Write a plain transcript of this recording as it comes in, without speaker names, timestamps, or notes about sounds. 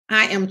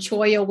I am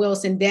Choyo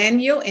Wilson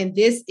Daniel, and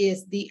this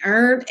is the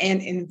Earn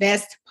and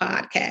Invest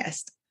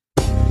podcast.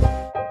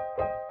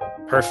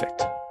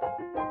 Perfect.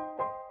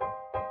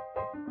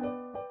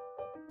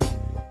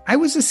 I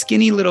was a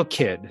skinny little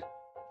kid,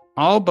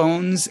 all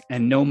bones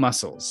and no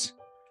muscles.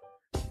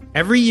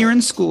 Every year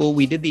in school,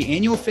 we did the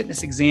annual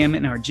fitness exam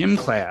in our gym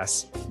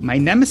class. My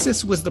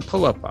nemesis was the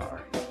pull-up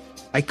bar.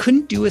 I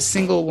couldn't do a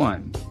single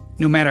one,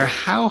 no matter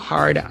how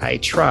hard I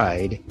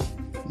tried,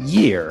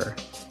 year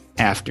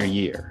after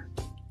year.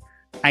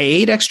 I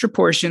ate extra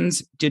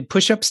portions, did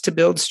push-ups to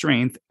build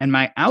strength, and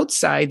my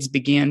outsides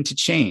began to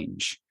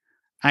change.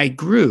 I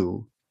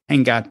grew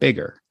and got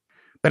bigger,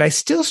 but I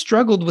still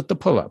struggled with the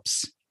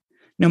pull-ups.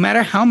 No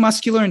matter how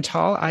muscular and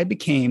tall I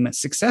became,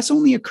 success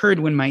only occurred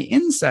when my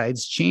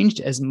insides changed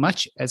as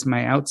much as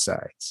my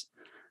outsides.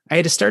 I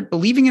had to start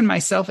believing in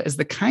myself as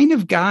the kind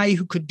of guy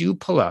who could do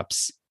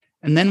pull-ups,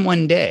 and then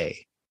one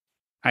day,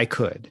 I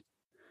could.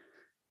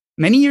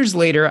 Many years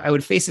later, I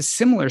would face a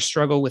similar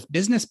struggle with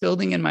business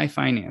building and my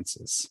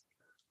finances.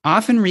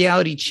 Often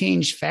reality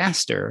changed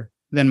faster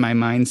than my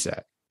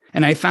mindset,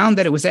 and I found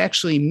that it was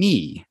actually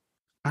me.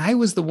 I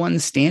was the one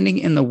standing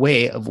in the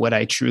way of what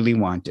I truly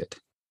wanted.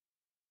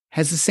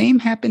 Has the same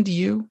happened to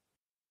you?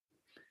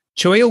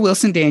 Choyo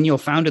Wilson Daniel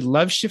founded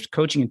Love Shift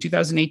Coaching in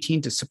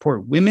 2018 to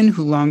support women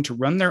who long to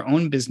run their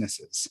own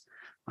businesses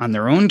on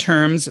their own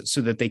terms so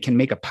that they can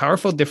make a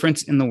powerful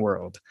difference in the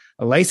world.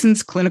 A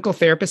licensed clinical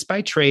therapist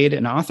by trade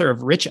and author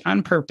of Rich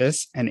on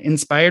Purpose, an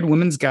inspired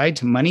woman's guide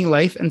to money,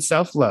 life, and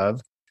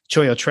self-love,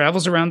 Choyo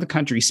travels around the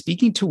country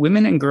speaking to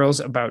women and girls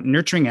about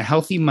nurturing a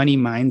healthy money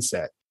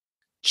mindset.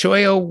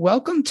 Choyo,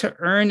 welcome to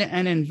Earn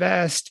and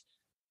Invest.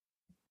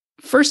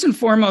 First and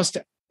foremost,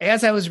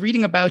 as I was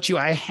reading about you,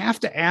 I have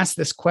to ask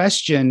this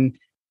question.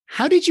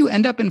 How did you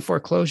end up in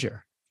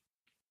foreclosure?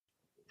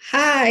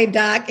 Hi,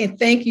 Doc, and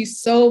thank you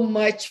so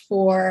much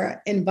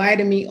for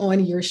inviting me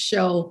on your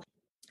show.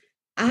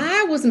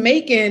 I was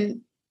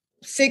making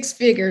six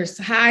figures,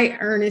 high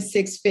earning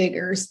six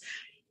figures,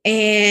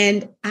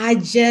 and I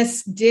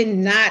just did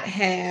not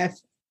have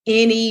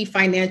any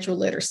financial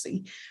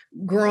literacy.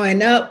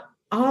 Growing up,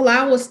 all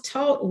I was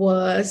taught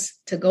was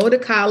to go to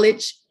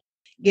college,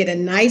 get a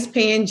nice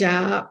paying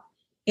job,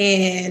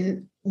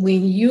 and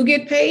when you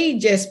get paid,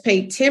 just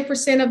pay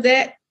 10% of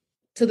that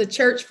to the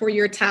church for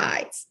your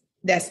tithes.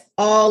 That's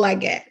all I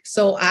got.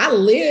 So I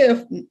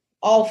lived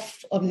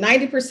off of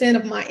 90%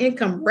 of my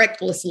income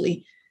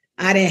recklessly.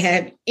 I didn't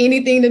have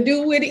anything to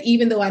do with it,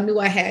 even though I knew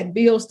I had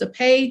bills to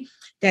pay.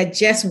 That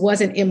just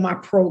wasn't in my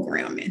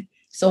programming.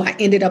 So I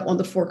ended up on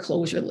the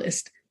foreclosure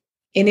list.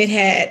 And it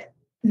had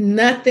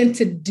nothing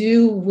to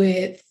do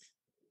with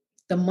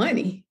the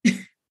money.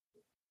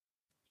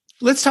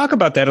 Let's talk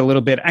about that a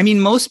little bit. I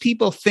mean, most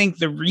people think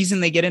the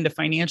reason they get into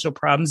financial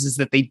problems is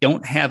that they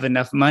don't have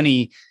enough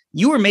money.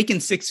 You were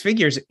making six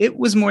figures. It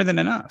was more than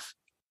enough.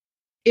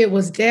 It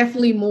was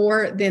definitely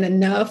more than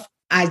enough.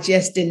 I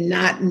just did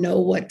not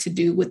know what to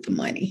do with the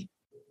money.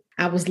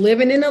 I was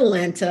living in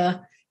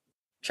Atlanta,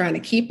 trying to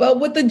keep up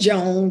with the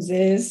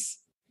Joneses,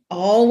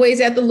 always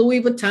at the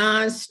Louis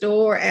Vuitton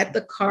store, at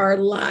the car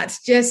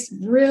lots. Just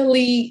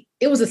really,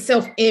 it was a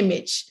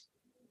self-image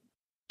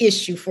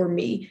issue for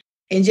me.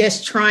 And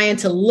just trying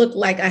to look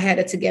like I had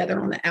it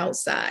together on the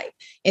outside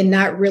and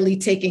not really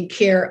taking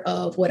care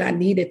of what I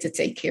needed to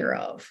take care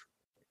of.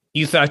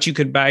 You thought you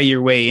could buy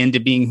your way into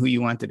being who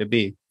you wanted to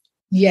be.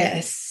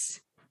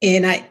 Yes.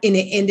 And it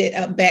ended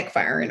up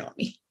backfiring on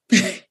me.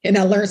 And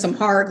I learned some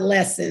hard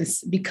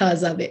lessons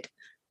because of it.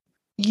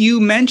 You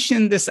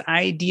mentioned this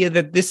idea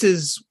that this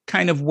is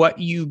kind of what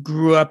you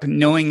grew up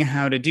knowing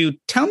how to do.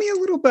 Tell me a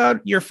little about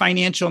your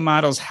financial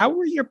models. How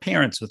were your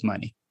parents with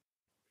money?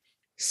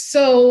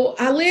 So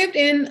I lived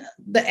in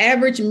the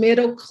average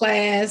middle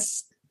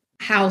class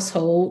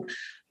household.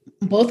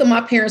 Both of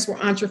my parents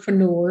were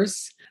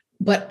entrepreneurs,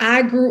 but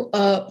I grew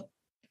up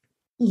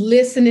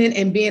listening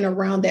and being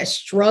around that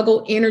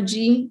struggle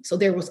energy. So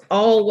there was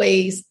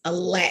always a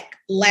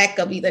lack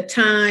of either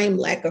time,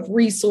 lack of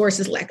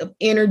resources, lack of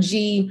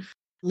energy,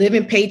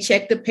 living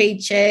paycheck to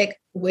paycheck,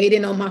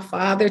 waiting on my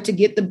father to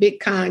get the big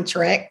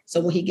contract.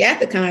 So when he got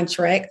the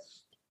contract,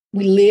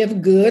 we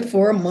lived good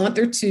for a month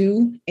or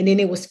two, and then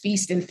it was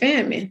feast and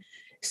famine.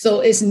 So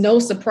it's no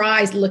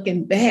surprise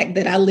looking back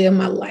that I lived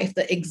my life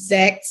the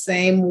exact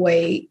same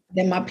way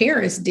that my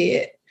parents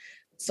did.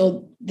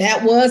 So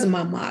that was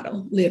my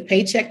motto: live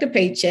paycheck to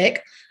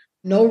paycheck,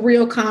 no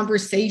real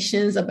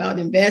conversations about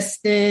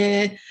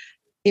investing.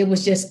 It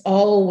was just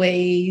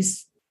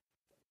always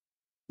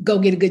go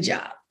get a good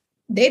job.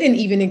 They didn't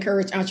even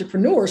encourage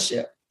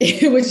entrepreneurship.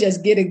 It was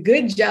just get a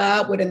good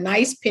job with a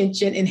nice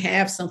pension and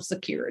have some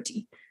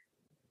security.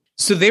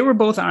 So they were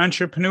both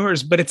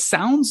entrepreneurs, but it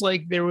sounds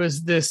like there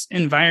was this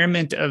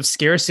environment of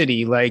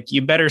scarcity, like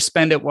you better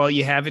spend it while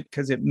you have it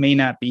because it may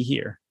not be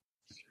here.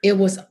 It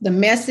was the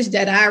message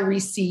that I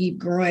received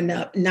growing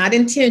up, not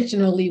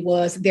intentionally,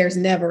 was there's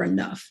never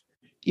enough.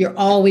 You're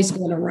always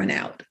going to run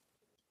out.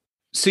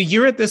 So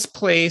you're at this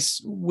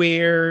place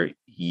where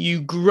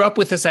you grew up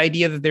with this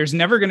idea that there's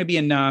never going to be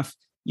enough.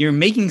 You're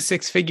making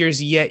six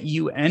figures, yet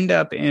you end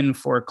up in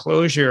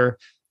foreclosure.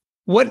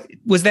 What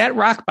was that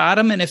rock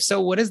bottom? And if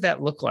so, what does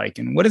that look like?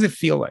 And what does it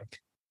feel like?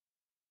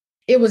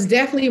 It was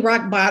definitely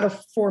rock bottom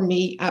for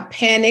me. I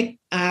panicked.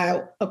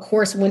 I, of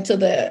course, went to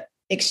the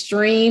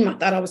extreme. I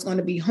thought I was going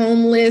to be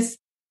homeless,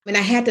 and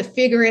I had to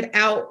figure it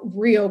out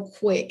real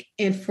quick.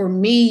 And for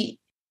me,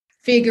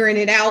 figuring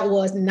it out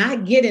was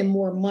not getting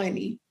more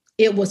money.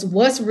 It was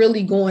what's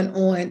really going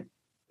on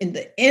in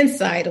the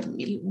inside of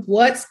me.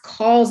 What's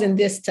causing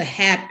this to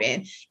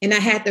happen? And I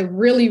had to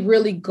really,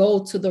 really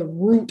go to the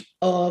root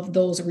of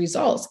those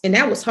results. And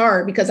that was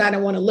hard because I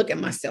didn't want to look at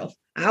myself.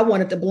 I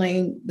wanted to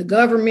blame the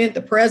government,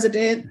 the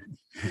president,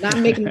 not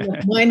making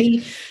enough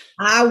money.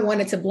 I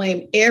wanted to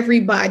blame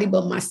everybody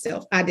but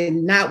myself. I did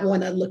not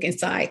want to look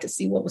inside to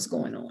see what was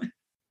going on.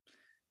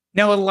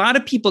 Now, a lot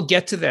of people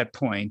get to that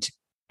point,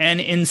 and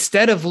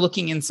instead of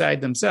looking inside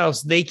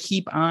themselves, they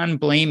keep on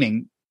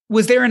blaming.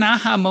 Was there an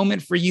aha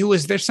moment for you?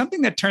 Was there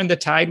something that turned the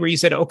tide where you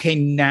said, okay,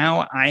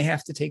 now I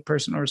have to take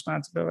personal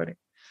responsibility?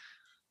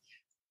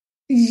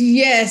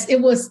 Yes,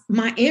 it was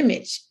my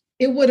image.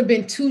 It would have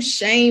been too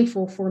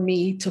shameful for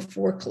me to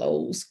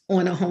foreclose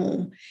on a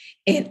home.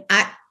 And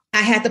I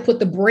had to put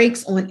the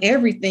brakes on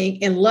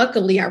everything. And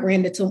luckily, I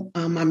ran into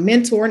my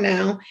mentor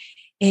now.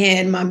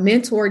 And my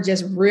mentor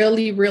just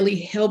really, really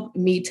helped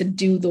me to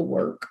do the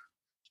work.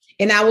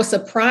 And I was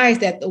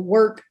surprised that the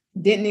work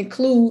didn't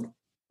include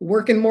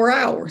working more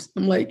hours.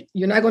 I'm like,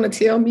 you're not going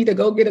to tell me to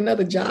go get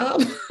another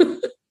job?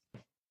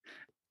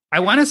 I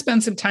want to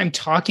spend some time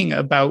talking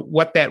about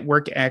what that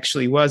work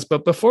actually was.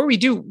 But before we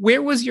do,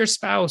 where was your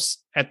spouse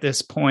at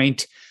this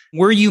point?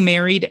 Were you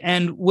married?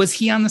 And was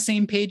he on the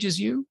same page as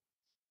you?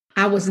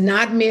 I was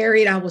not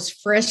married. I was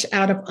fresh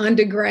out of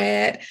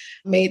undergrad,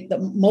 made the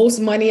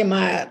most money in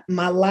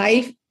my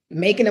life.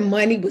 Making the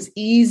money was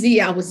easy.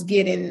 I was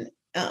getting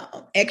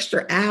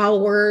extra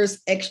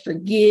hours, extra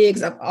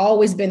gigs. I've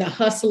always been a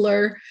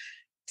hustler.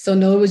 So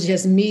no, it was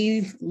just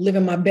me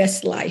living my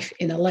best life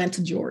in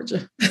Atlanta,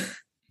 Georgia.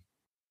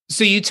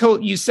 So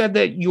you said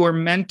that your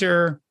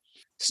mentor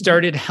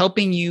started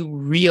helping you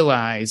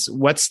realize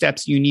what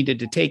steps you needed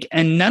to take.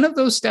 And none of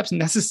those steps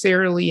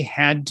necessarily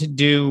had to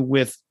do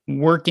with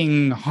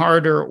working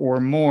harder or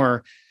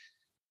more.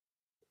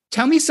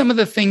 Tell me some of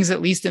the things,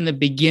 at least in the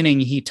beginning,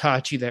 he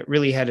taught you that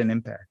really had an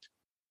impact.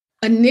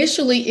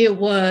 Initially, it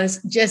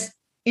was just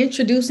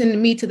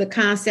introducing me to the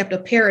concept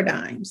of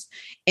paradigms,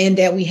 and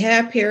that we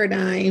have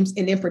paradigms.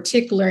 And in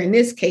particular, in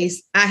this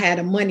case, I had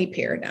a money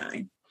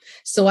paradigm.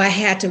 So I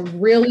had to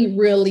really,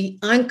 really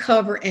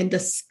uncover and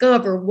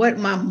discover what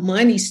my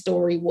money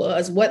story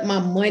was, what my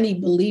money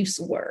beliefs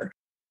were.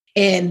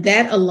 And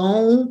that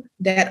alone,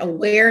 that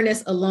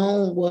awareness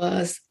alone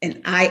was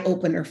an eye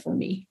opener for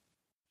me.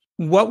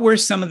 What were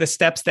some of the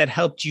steps that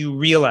helped you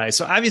realize?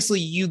 So obviously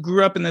you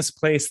grew up in this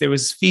place. There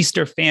was feast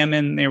or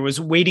famine. There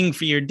was waiting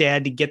for your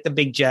dad to get the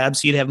big job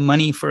so you'd have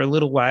money for a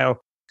little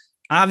while.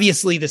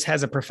 Obviously, this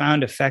has a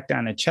profound effect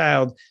on a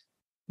child.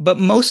 But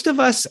most of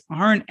us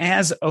aren't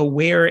as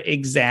aware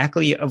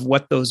exactly of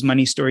what those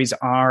money stories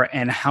are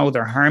and how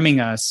they're harming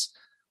us.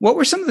 What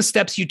were some of the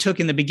steps you took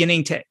in the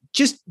beginning to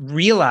just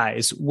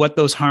realize what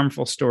those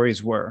harmful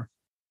stories were?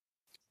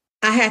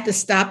 I had to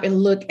stop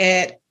and look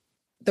at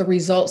the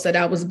results that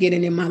I was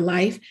getting in my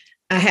life.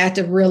 I had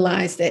to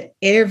realize that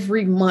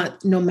every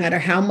month, no matter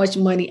how much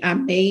money I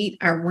made,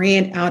 I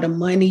ran out of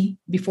money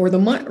before the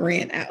month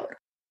ran out.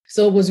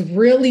 So it was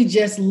really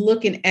just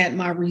looking at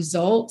my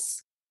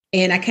results.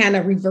 And I kind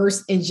of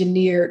reverse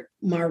engineered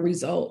my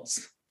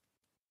results.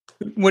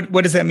 What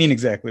does that mean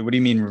exactly? What do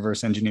you mean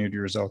reverse engineered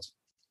your results?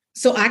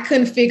 So I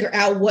couldn't figure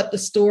out what the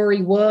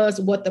story was,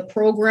 what the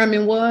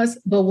programming was.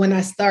 But when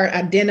I started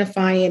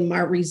identifying my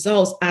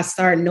results, I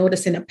started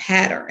noticing a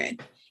pattern.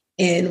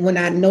 And when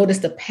I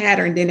noticed the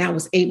pattern, then I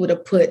was able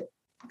to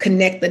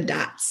connect the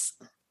dots.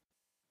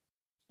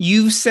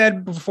 You've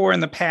said before in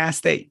the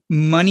past that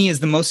money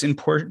is the most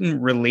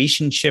important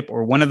relationship,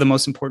 or one of the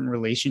most important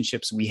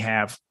relationships we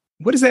have.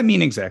 What does that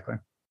mean exactly?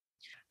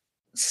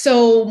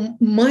 So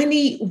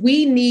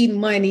we need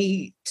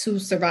money to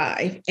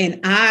survive. And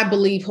I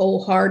believe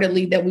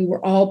wholeheartedly that we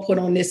were all put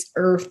on this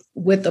earth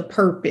with a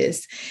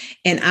purpose.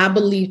 And I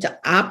believe to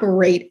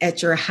operate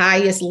at your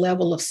highest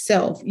level of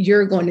self,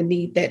 you're going to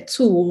need that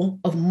tool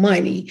of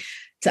money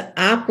to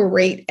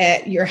operate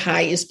at your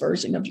highest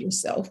version of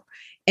yourself.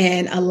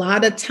 And a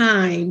lot of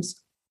times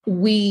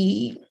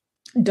we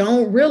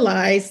don't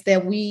realize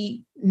that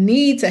we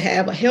need to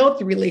have a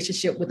healthy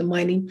relationship with the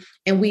money,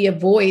 and we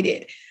avoid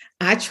it.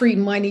 I treat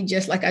money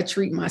just like I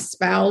treat my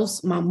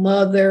spouse, my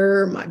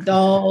mother, my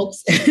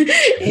dogs,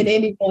 and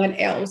anyone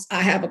else.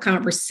 I have a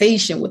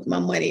conversation with my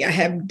money. I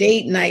have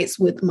date nights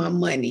with my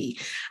money.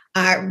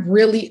 I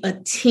really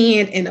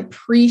attend and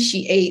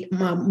appreciate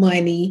my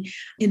money.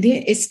 And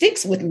then it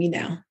sticks with me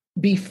now.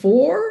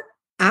 Before,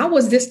 I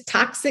was this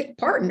toxic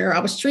partner. I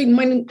was treating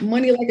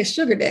money like a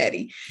sugar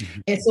daddy.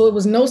 And so it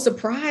was no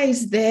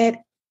surprise that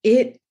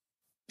it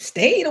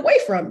stayed away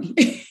from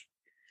me.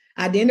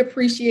 I didn't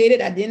appreciate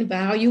it. I didn't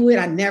value it.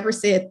 I never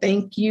said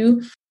thank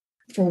you.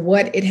 for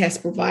what it has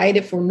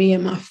provided for me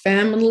and my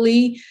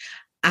family.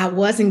 I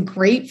wasn't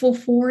grateful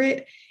for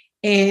it.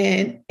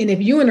 And if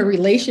you're in a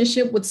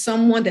relationship with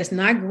someone that's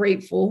not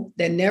grateful,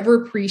 that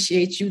never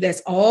appreciates you,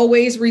 that's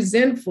always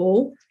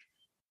resentful,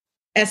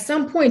 at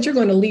some point you're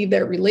going to leave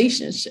that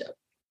relationship.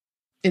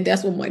 And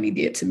that's what money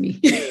did to me.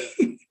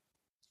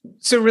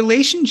 So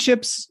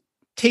relationships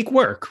take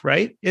work,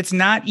 right? It's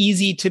not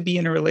easy to be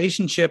in a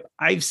relationship.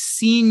 I've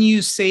seen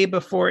you say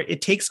before,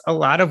 it takes a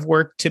lot of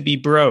work to be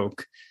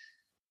broke.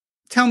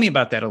 Tell me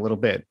about that a little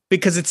bit,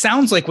 because it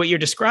sounds like what you're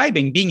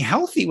describing, being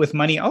healthy with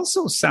money,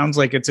 also sounds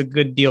like it's a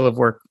good deal of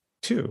work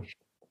too.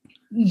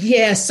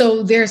 Yeah,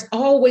 so there's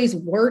always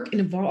work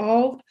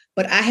involved,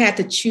 but I had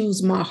to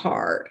choose my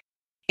heart.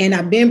 And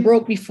I've been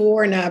broke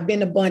before and I've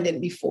been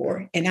abundant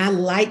before. And I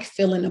like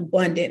feeling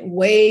abundant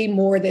way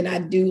more than I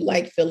do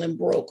like feeling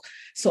broke.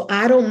 So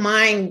I don't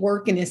mind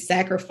working and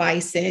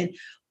sacrificing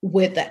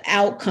with the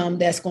outcome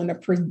that's going to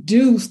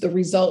produce the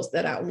results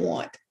that I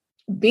want.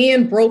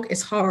 Being broke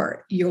is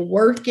hard. You're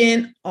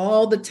working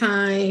all the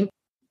time.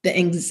 The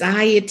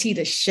anxiety,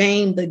 the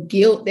shame, the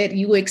guilt that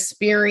you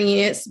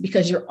experience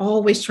because you're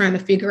always trying to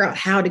figure out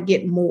how to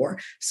get more.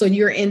 So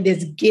you're in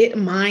this get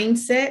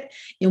mindset.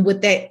 And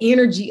with that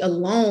energy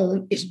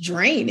alone, it's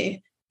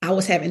draining. I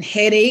was having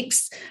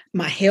headaches.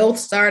 My health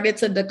started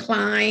to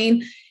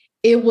decline.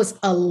 It was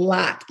a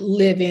lot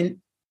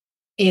living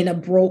in a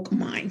broke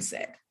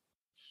mindset.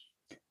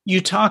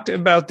 You talked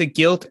about the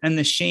guilt and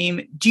the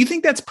shame. Do you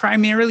think that's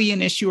primarily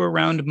an issue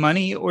around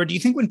money? Or do you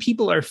think when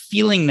people are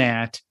feeling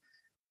that,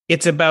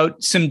 it's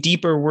about some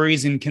deeper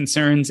worries and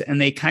concerns and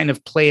they kind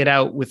of play it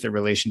out with the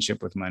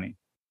relationship with money?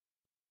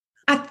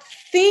 I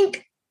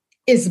think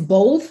it's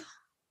both.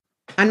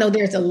 I know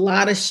there's a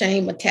lot of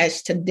shame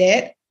attached to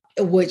debt,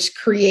 which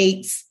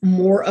creates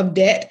more of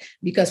debt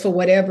because for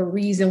whatever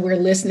reason, we're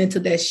listening to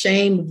that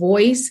shame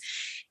voice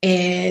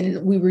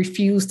and we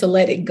refuse to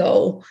let it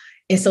go.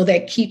 And so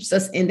that keeps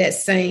us in that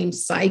same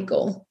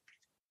cycle.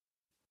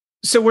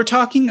 So we're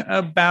talking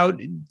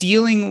about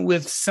dealing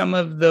with some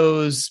of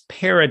those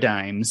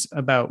paradigms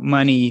about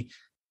money,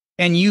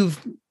 and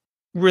you've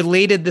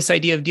related this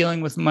idea of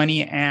dealing with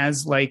money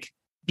as like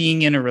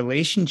being in a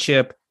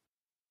relationship.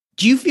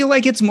 Do you feel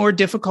like it's more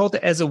difficult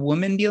as a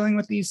woman dealing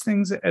with these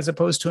things as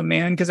opposed to a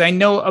man? Because I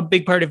know a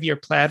big part of your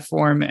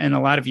platform and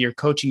a lot of your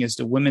coaching is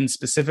to women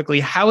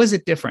specifically. How is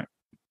it different?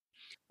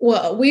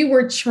 Well, we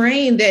were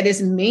trained that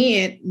as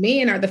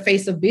men are the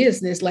face of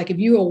business. Like if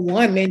you're a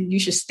woman, you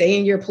should stay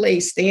in your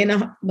place, stay in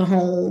the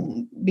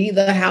home, be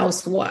the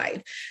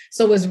housewife.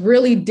 So it's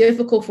really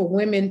difficult for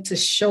women to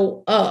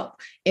show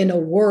up in a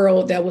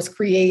world that was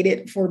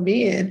created for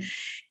men.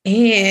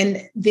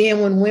 And then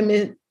when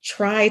women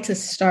try to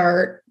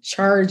start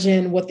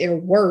charging what they're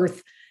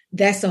worth,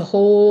 that's a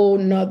whole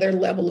nother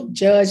level of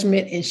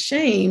judgment and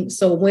shame.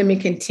 So women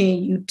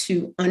continue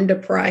to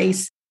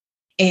underprice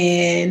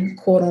and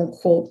quote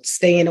unquote,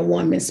 stay in a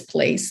woman's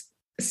place.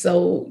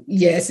 So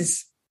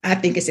yes, I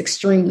think it's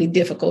extremely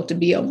difficult to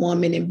be a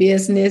woman in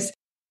business.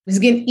 It's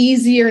getting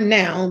easier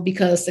now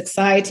because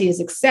society is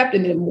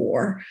accepting it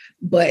more,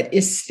 but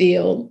it's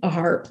still a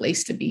hard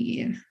place to be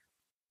in.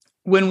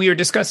 When we were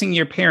discussing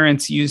your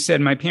parents, you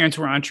said my parents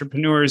were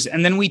entrepreneurs.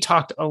 And then we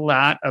talked a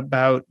lot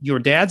about your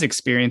dad's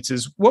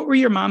experiences. What were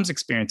your mom's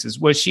experiences?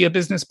 Was she a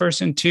business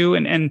person too?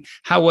 And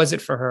how was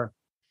it for her?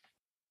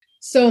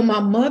 So my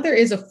mother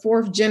is a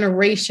fourth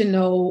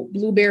generational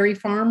blueberry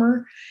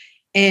farmer,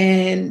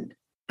 and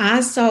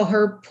I saw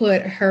her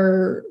put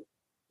her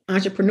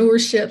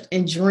entrepreneurship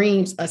and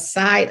dreams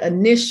aside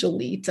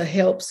initially to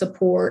help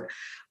support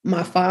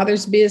my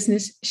father's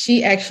business.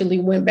 She actually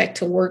went back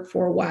to work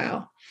for a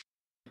while.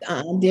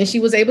 Then she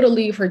was able to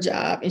leave her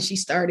job and she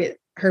started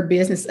her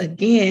business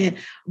again,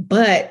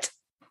 but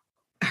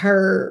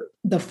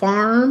the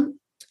farm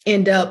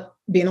ended up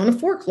being on a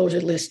foreclosure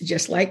list,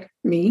 just like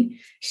me.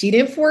 She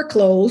didn't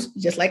foreclose,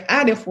 just like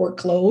I didn't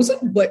foreclose,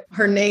 but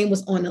her name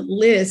was on the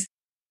list.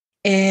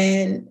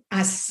 And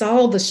I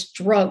saw the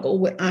struggle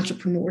with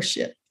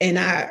entrepreneurship. And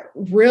I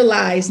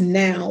realize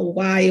now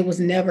why it was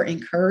never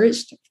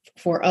encouraged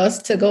for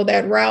us to go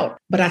that route.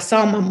 But I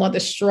saw my mother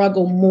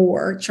struggle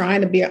more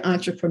trying to be an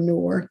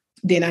entrepreneur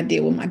than I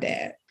did with my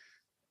dad.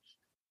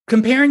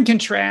 Compare and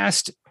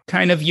contrast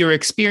kind of your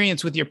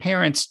experience with your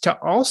parents to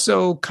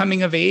also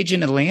coming of age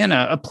in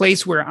Atlanta, a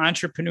place where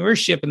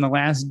entrepreneurship in the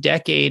last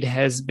decade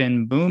has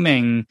been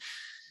booming.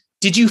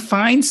 Did you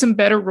find some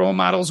better role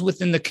models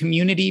within the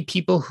community,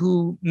 people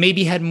who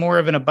maybe had more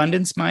of an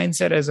abundance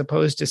mindset as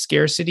opposed to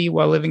scarcity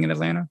while living in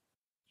Atlanta?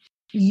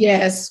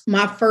 Yes,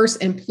 my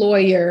first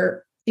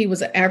employer, he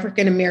was an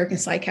African-American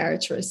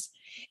psychiatrist,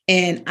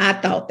 and I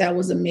thought that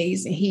was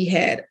amazing. He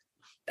had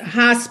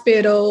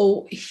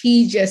hospital.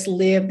 He just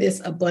lived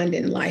this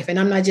abundant life. And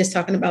I'm not just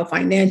talking about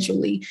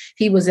financially.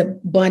 He was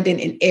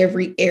abundant in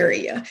every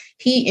area.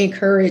 He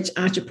encouraged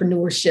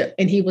entrepreneurship,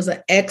 and he was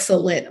an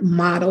excellent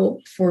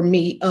model for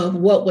me of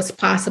what was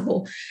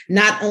possible,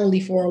 not only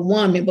for a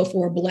woman, but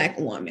for a Black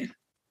woman.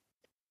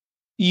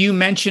 You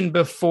mentioned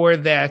before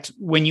that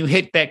when you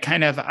hit that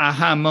kind of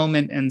aha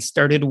moment and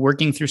started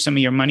working through some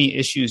of your money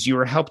issues, you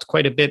were helped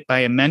quite a bit by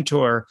a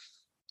mentor.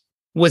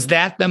 Was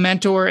that the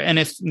mentor? And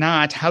if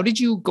not, how did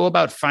you go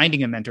about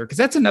finding a mentor? Because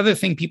that's another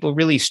thing people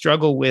really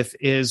struggle with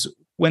is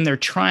when they're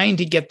trying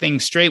to get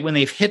things straight, when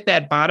they've hit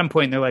that bottom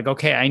point, and they're like,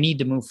 okay, I need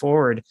to move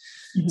forward.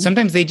 Mm-hmm.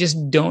 Sometimes they just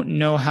don't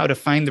know how to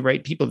find the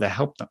right people to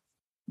help them.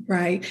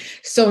 Right.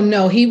 So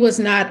no, he was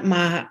not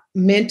my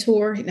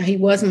mentor. Now, he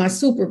was my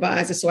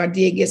supervisor. So I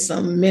did get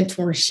some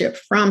mentorship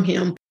from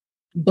him,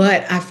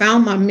 but I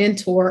found my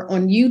mentor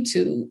on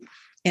YouTube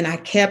and I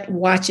kept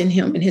watching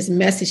him and his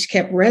message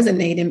kept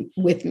resonating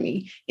with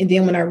me. And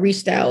then when I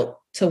reached out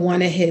to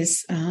one of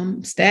his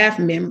staff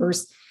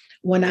members,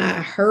 when I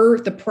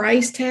heard the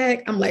price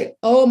tag, I'm like,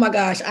 oh my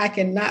gosh, I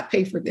cannot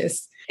pay for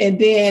this. And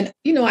then,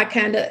 I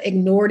kind of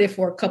ignored it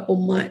for a couple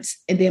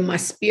months. And then my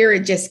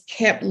spirit just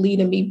kept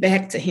leading me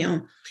back to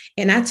him.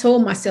 And I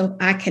told myself,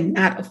 I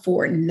cannot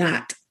afford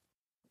not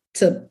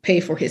to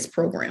pay for his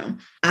program.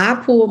 I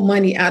pulled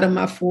money out of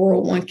my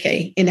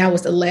 401k. And that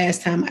was the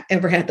last time I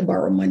ever had to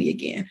borrow money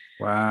again.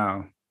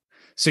 Wow.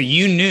 So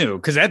you knew,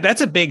 because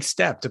that's a big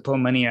step to pull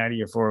money out of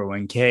your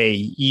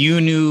 401k.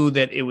 You knew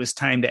that it was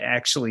time to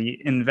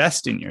actually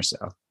invest in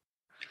yourself.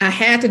 I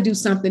had to do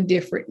something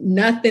different.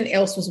 Nothing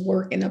else was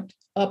working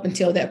up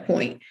until that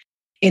point.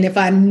 And if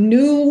I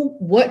knew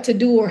what to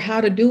do or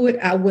how to do it,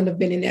 I wouldn't have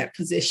been in that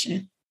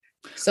position.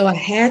 So I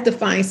had to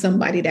find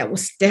somebody that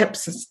was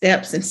steps and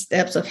steps and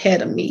steps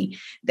ahead of me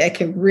that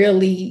could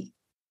really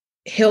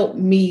help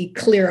me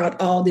clear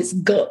out all this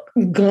gunk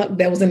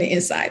that was in the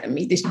inside of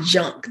me, this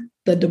junk,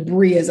 the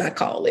debris, as I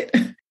call it.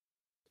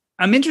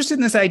 I'm interested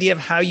in this idea of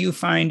how you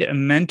find a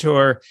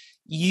mentor.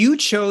 You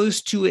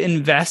chose to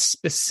invest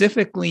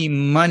specifically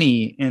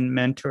money in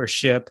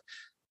mentorship.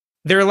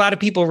 There are a lot of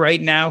people right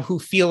now who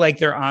feel like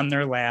they're on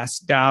their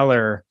last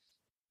dollar.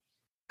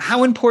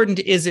 How important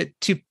is it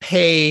to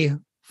pay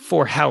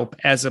for help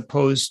as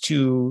opposed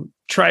to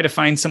try to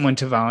find someone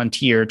to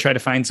volunteer, try to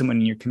find someone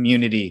in your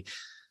community?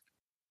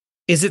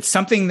 Is it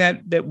something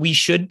that we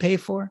should pay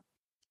for?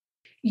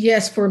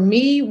 Yes, for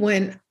me,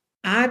 when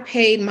I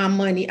paid my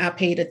money, I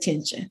paid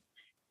attention.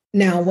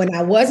 Now, when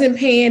I wasn't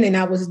paying and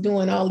I was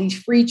doing all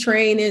these free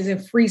trainings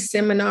and free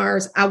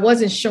seminars, I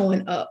wasn't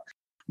showing up.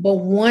 But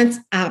once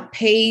I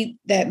paid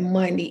that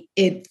money,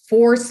 it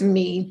forced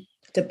me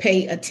to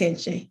pay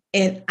attention.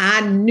 And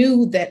I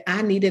knew that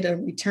I needed a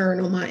return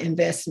on my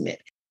investment.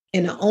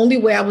 And the only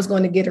way I was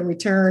going to get a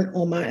return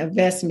on my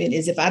investment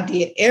is if I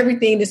did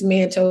everything this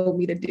man told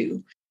me to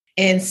do.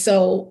 And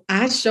so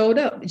I showed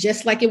up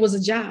just like it was a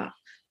job.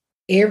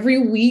 Every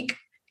week,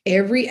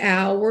 every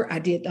hour, I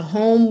did the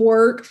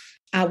homework.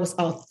 I was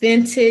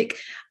authentic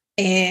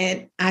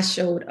and I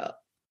showed up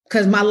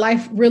because my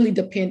life really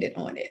depended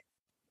on it.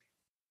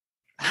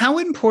 How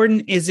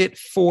important is it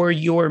for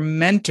your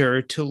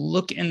mentor to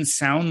look and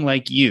sound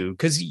like you?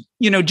 Because,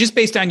 just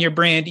based on your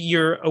brand,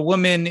 you're a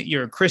woman,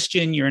 you're a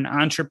Christian, you're an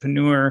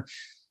entrepreneur.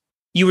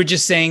 You were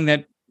just saying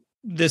that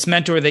this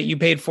mentor that you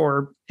paid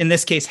for, in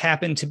this case,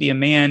 happened to be a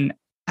man.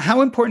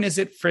 How important is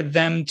it for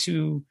them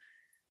to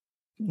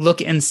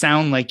look and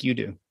sound like you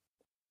do?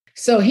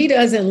 So he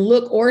doesn't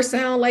look or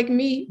sound like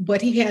me,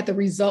 but he had the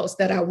results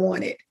that I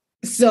wanted.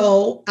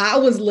 So I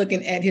was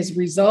looking at his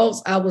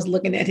results, I was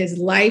looking at his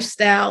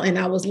lifestyle, and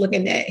I was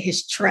looking at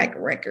his track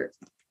record.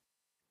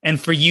 And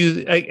for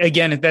you,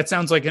 again, that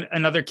sounds like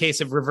another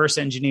case of reverse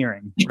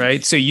engineering,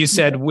 right? So you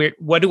said,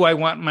 what do I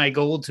want my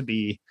goal to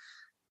be?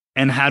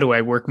 And how do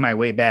I work my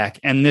way back?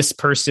 And this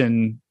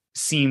person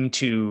seemed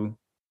to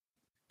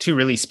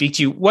really speak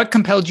to you. What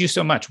compelled you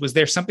so much? Was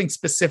there something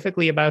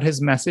specifically about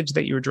his message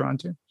that you were drawn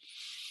to?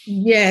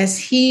 Yes,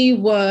 he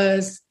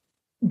was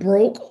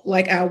broke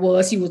like I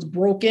was. He was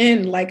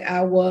broken like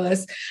I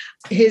was.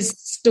 His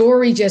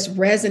story just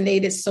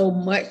resonated so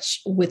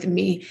much with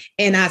me.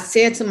 And I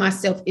said to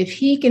myself, if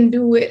he can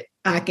do it,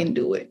 I can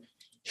do it.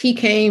 He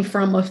came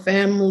from a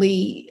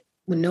family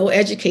with no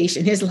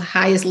education. His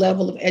highest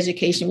level of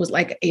education was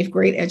like 8th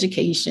grade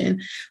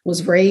education,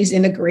 was raised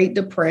in the Great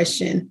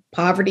Depression.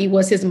 Poverty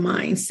was his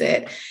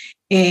mindset.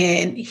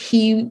 And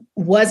he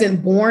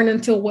wasn't born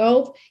into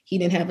wealth. He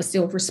didn't have a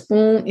silver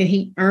spoon and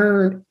he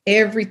earned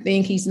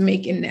everything he's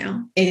making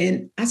now.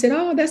 And I said,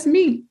 oh, that's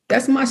me.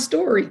 That's my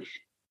story.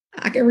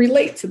 I can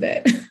relate to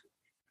that.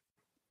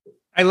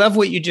 I love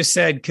what you just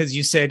said, because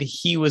you said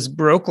he was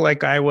broke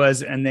like I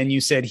was, and then you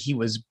said he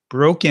was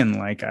broken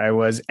like I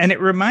was. And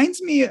it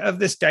reminds me of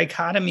this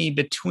dichotomy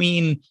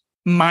between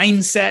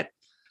mindset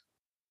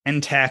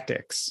and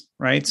tactics,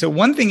 right? So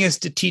one thing is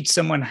to teach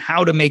someone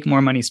how to make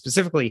more money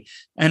specifically,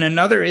 and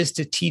another is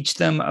to teach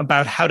them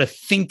about how to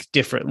think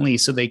differently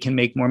so they can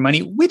make more money.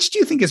 Which do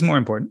you think is more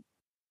important?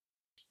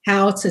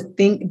 How to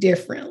think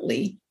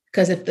differently.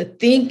 Because if the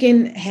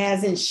thinking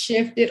hasn't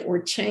shifted or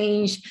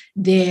changed,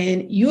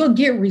 then you'll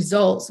get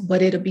results,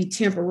 but it'll be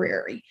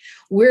temporary.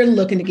 We're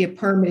looking to get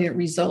permanent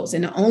results.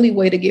 And the only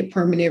way to get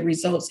permanent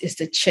results is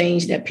to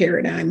change that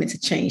paradigm and to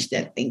change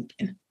that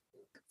thinking.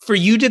 For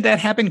you, did that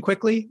happen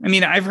quickly? I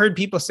mean, I've heard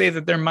people say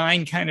that their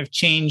mind kind of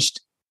changed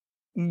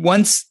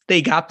once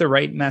they got the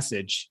right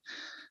message,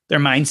 their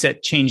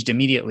mindset changed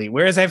immediately.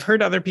 Whereas I've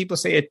heard other people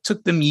say it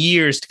took them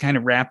years to kind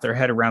of wrap their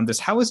head around this.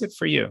 How is it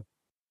for you?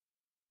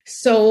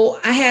 So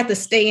I had to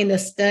stay in the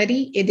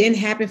study. It didn't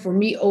happen for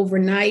me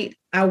overnight.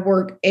 I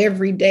work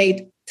every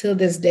day till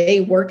this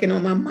day, working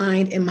on my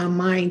mind and my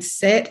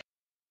mindset.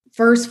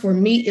 First, for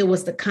me, it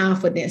was the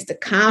confidence. The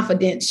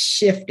confidence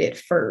shifted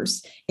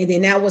first. And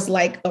then that was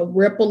like a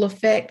ripple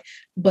effect.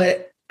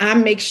 But I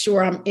make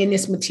sure I'm in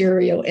this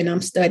material and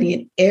I'm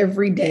studying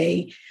every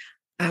day.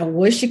 I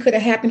wish it could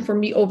have happened for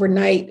me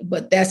overnight,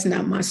 but that's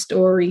not my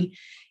story.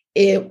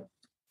 It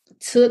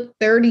took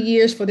 30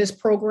 years for this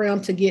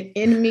program to get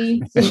in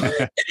me.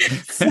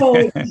 So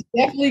it's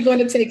definitely going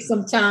to take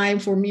some time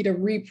for me to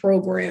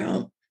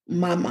reprogram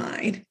my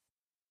mind.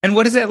 And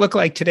what does that look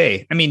like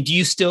today? I mean, do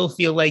you still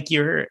feel like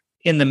you're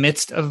in the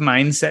midst of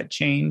mindset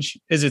change?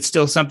 Is it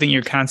still something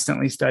you're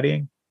constantly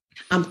studying?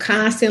 I'm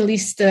constantly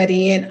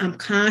studying. I'm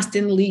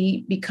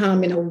constantly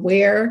becoming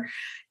aware.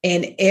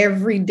 And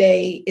every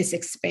day is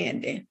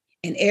expanding.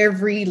 And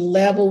every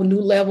level, new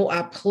level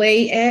I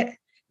play at,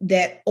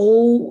 that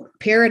old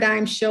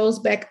paradigm shows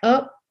back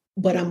up,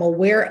 but I'm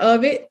aware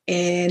of it.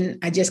 And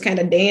I just kind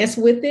of dance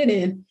with it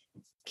and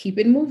keep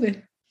it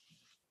moving.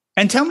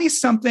 And tell me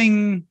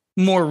something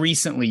more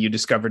recently you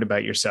discovered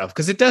about yourself,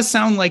 because it does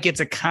sound like it's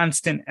a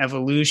constant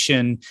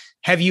evolution.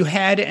 Have you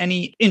had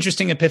any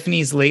interesting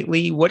epiphanies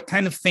lately? What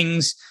kind of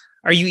things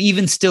are you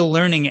even still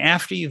learning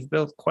after you've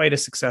built quite a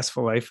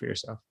successful life for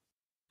yourself?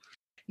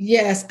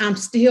 Yes, I'm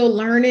still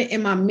learning,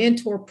 and my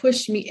mentor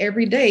pushed me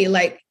every day.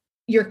 Like,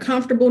 you're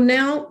comfortable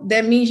now,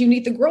 that means you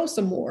need to grow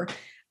some more.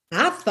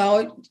 I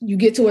thought you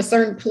get to a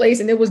certain place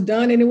and it was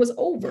done and it was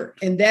over.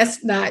 And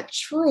that's not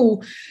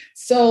true.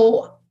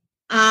 So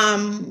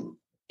I'm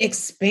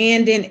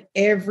expanding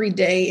every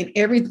day. And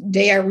every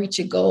day I reach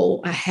a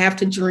goal, I have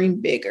to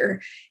dream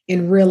bigger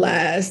and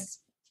realize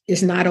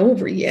it's not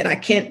over yet. I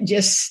can't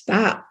just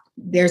stop.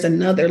 There's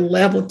another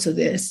level to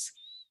this.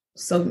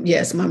 So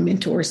yes, my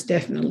mentor is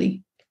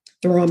definitely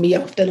throwing me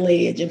off the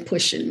ledge and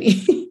pushing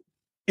me.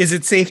 Is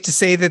it safe to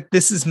say that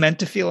this is meant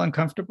to feel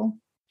uncomfortable?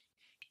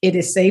 It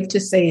is safe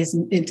to say it's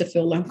meant to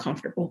feel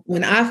uncomfortable.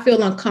 When I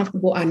feel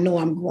uncomfortable, I know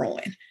I'm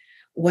growing.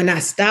 When I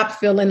stop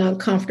feeling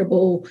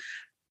uncomfortable,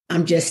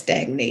 I'm just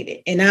stagnated.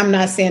 And I'm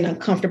not saying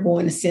uncomfortable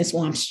in the sense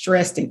where I'm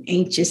stressed and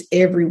anxious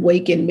every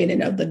waking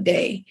minute of the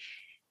day,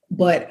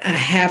 but I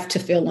have to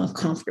feel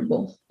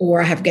uncomfortable,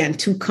 or I have gotten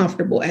too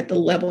comfortable at the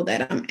level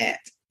that I'm at.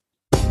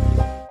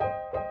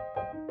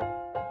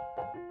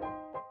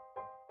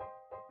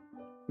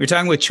 We're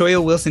talking with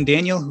Choyo Wilson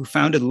Daniel, who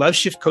founded Love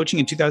Shift Coaching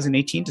in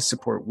 2018 to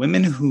support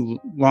women who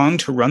long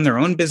to run their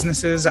own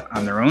businesses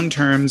on their own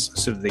terms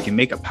so that they can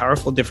make a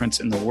powerful difference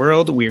in the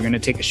world. We are going to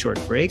take a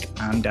short break.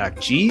 I'm Doc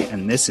G,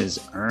 and this is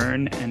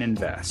Earn and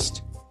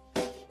Invest.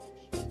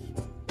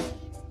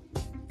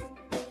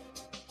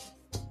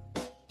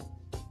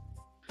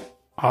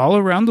 All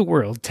around the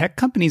world, tech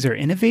companies are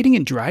innovating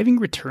and driving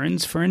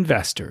returns for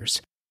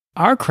investors.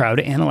 Our crowd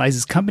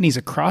analyzes companies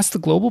across the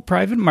global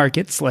private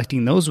market,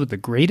 selecting those with the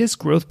greatest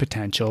growth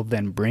potential,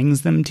 then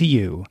brings them to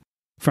you.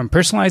 From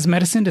personalized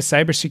medicine to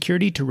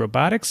cybersecurity to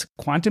robotics,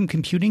 quantum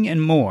computing,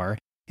 and more,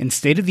 in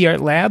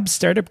state-of-the-art labs,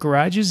 startup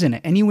garages, and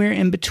anywhere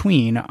in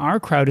between, our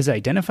crowd is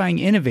identifying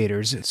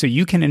innovators so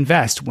you can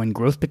invest when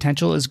growth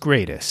potential is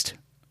greatest,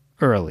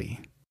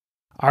 early.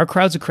 Our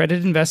crowd's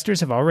accredited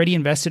investors have already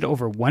invested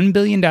over $1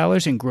 billion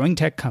in growing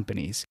tech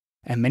companies,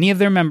 and many of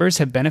their members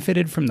have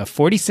benefited from the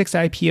 46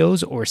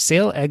 IPOs or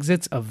sale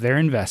exits of their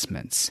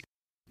investments.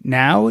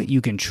 Now, you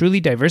can truly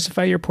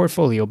diversify your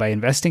portfolio by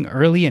investing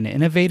early in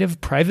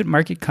innovative private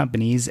market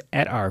companies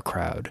at Our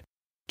Crowd.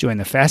 Join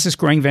the fastest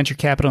growing venture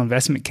capital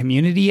investment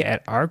community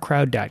at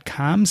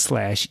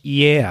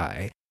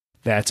ourcrowd.com/EAI.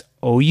 That's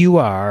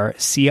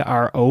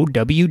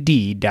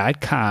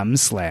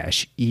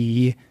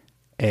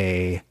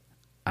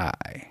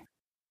OURCROWD.com/EAI.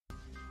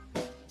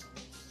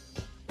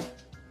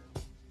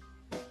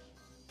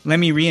 Let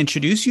me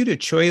reintroduce you to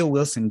Choyo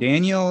Wilson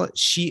Daniel.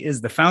 She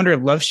is the founder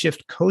of Love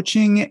Shift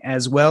Coaching,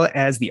 as well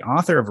as the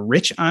author of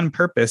Rich on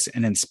Purpose,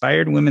 an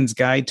inspired women's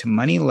guide to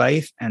money,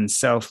 life, and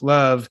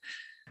self-love.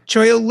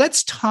 Choyo,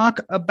 let's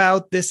talk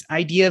about this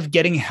idea of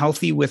getting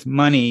healthy with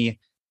money.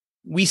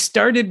 We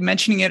started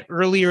mentioning it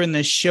earlier in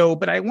the show,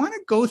 but I want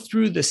to go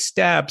through the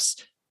steps.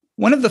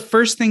 One of the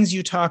first things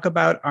you talk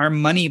about are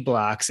money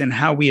blocks and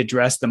how we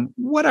address them.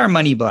 What are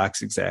money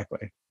blocks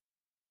exactly?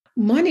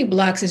 Money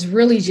blocks is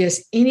really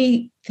just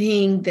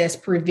anything that's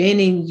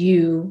preventing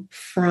you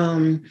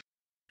from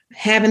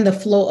having the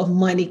flow of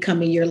money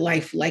come in your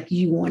life like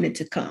you want it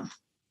to come.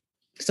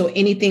 So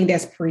anything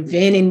that's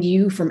preventing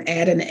you from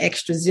adding an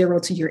extra zero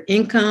to your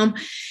income,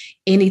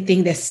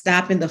 anything that's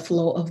stopping the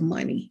flow of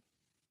money.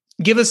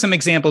 Give us some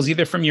examples,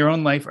 either from your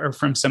own life or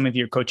from some of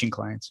your coaching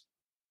clients.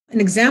 An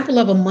example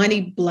of a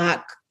money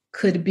block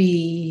could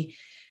be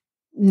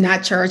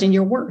not charging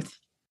your worth,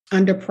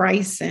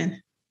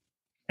 underpricing.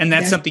 And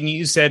that's something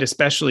you said,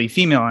 especially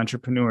female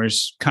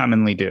entrepreneurs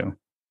commonly do.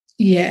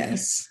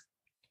 Yes.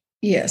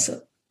 Yes.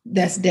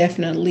 That's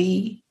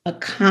definitely a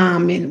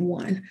common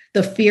one.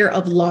 The fear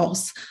of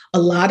loss. A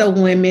lot of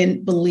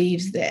women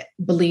believe that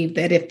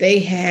if they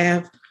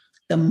have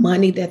the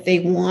money that they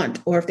want,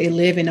 or if they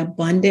live in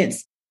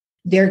abundance,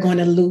 they're going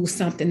to lose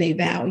something they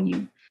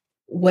value,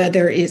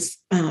 whether it's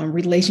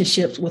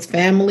relationships with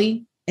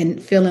family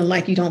and feeling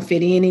like you don't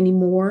fit in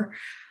anymore,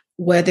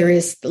 whether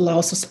it's the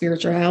loss of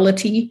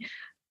spirituality,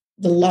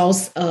 the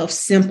loss of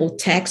simple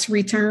tax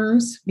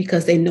returns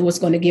because they know it's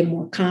going to get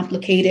more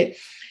complicated.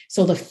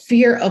 So the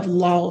fear of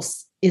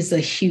loss is a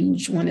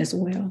huge one as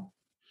well.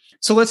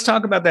 So let's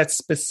talk about that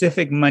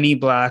specific money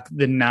block,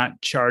 the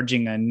not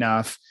charging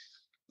enough.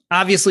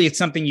 Obviously, it's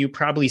something you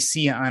probably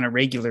see on a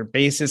regular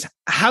basis.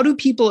 How do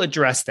people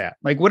address that?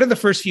 Like, what are the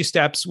first few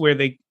steps where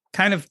they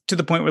kind of to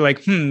the point where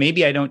like,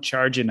 maybe I don't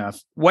charge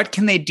enough? What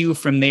can they do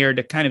from there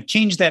to kind of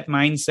change that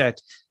mindset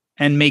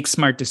and make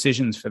smart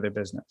decisions for their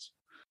business?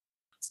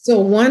 So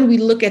one, we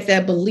look at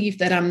that belief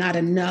that I'm not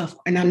enough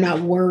and I'm not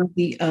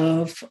worthy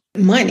of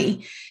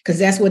money, because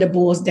that's what it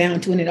boils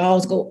down to. And it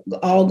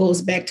all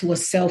goes back to a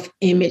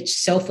self-image,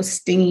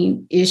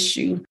 self-esteem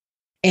issue.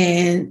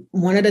 And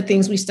one of the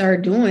things we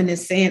started doing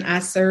is saying, I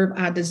serve,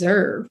 I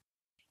deserve.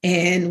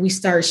 And we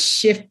start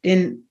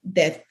shifting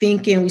that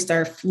thinking. We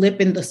start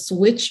flipping the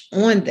switch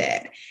on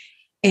that.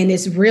 And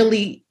it's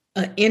really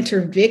an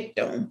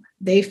inter-victim.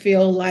 They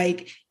feel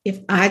like if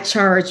I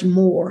charge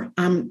more,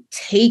 I'm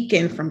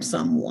taken from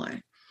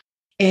someone.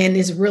 And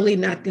it's really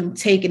not them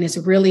taking, it's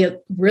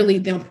really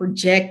them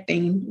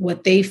projecting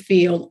what they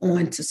feel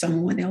onto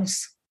someone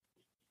else.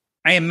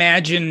 I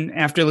imagine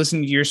after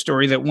listening to your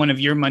story that one of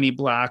your money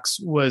blocks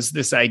was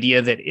this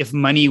idea that if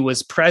money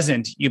was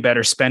present, you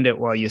better spend it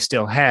while you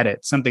still had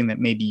it, something that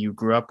maybe you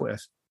grew up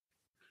with.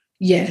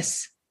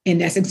 Yes.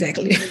 And that's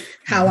exactly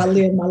how I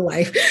live my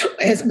life.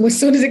 As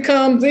soon as it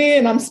comes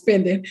in, I'm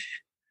spending.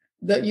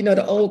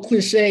 The old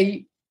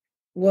cliche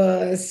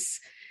was,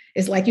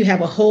 it's like you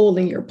have a hole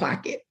in your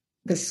pocket.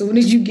 As soon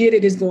as you get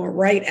it, it's going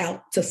right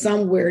out to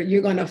somewhere.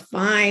 You're going to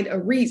find a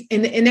reason.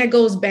 And that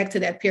goes back to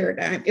that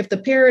paradigm. If the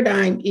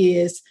paradigm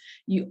is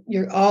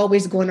you're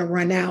always going to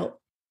run out,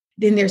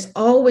 then there's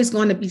always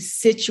going to be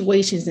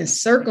situations and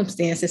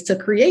circumstances to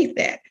create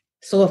that.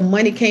 So if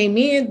money came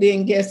in,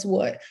 then guess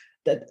what?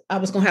 I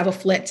was going to have a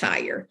flat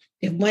tire.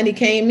 If money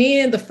came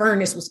in, the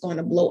furnace was going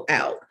to blow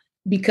out,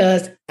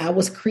 because I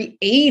was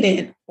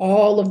creating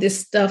all of this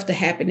stuff to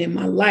happen in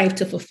my life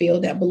to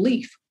fulfill that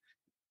belief.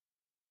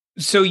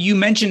 So you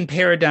mentioned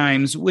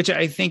paradigms, which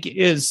I think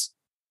is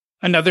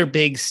another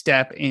big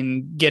step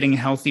in getting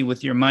healthy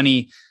with your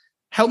money.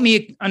 Help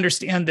me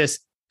understand this.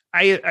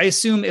 I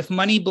assume if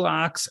money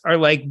blocks are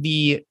like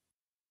the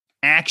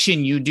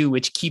action you do,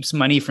 which keeps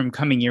money from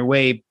coming your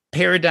way,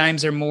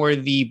 paradigms are more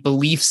the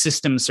belief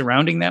system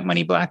surrounding that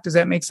money block. Does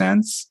that make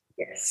sense?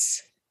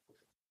 Yes.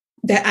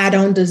 That I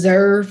don't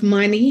deserve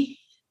money.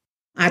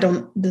 I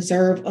don't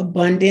deserve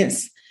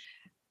abundance.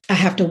 I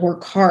have to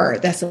work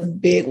hard. That's a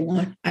big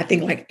one. I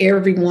think like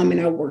every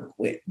woman I work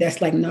with,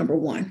 that's like number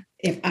one.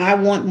 If I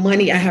want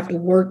money, I have to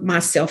work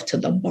myself to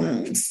the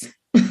bones.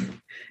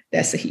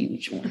 That's a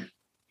huge one.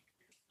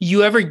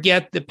 You ever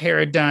get the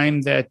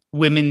paradigm that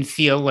women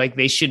feel like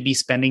they should be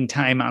spending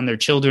time on their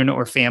children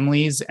or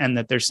families, and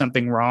that there's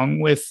something wrong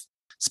with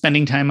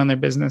spending time on their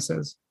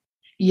businesses?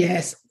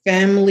 Yes,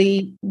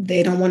 family,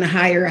 they don't want to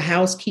hire a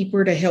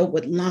housekeeper to help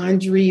with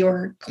laundry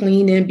or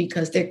cleaning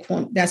because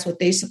that's what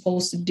they're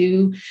supposed to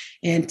do.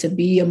 And to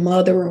be a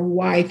mother or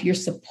wife, you're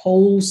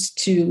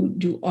supposed to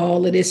do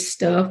all of this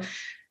stuff.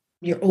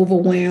 You're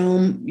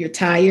overwhelmed, you're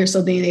tired,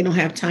 so then they don't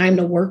have time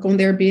to work on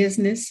their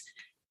business.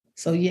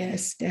 So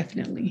yes,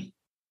 definitely.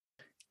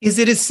 Is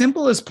it as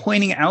simple as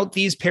pointing out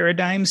these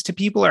paradigms to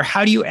people, or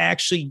how do you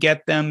actually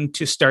get them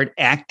to start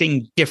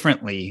acting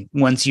differently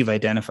once you've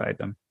identified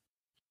them?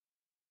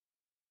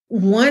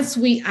 Once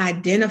we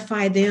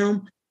identify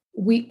them,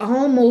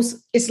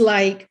 it's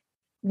like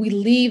we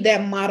leave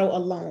that model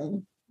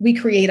alone. We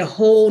create a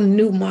whole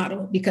new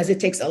model because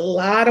it takes a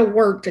lot of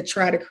work to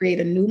try to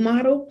create a new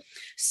model.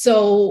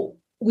 So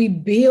we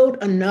build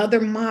another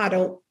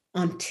model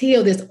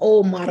until this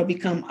old model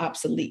becomes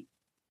obsolete,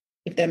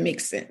 if that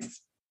makes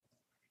sense.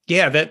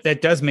 Yeah,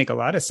 that does make a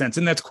lot of sense.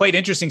 And that's quite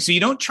interesting. So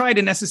you don't try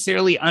to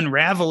necessarily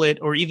unravel it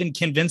or even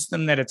convince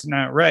them that it's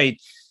not right.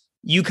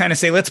 You kind of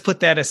say, let's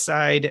put that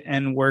aside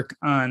and work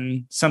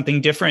on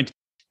something different.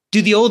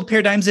 Do the old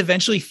paradigms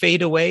eventually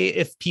fade away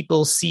if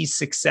people see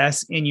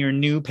success in your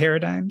new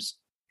paradigms?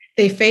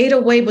 They fade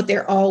away, but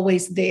they're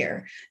always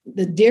there.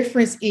 The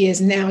difference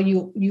is now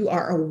you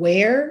are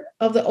aware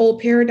of the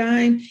old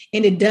paradigm,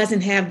 and it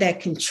doesn't have that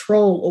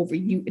control over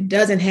you. It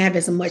doesn't have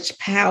as much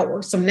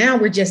power. So now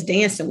we're just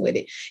dancing with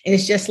it. And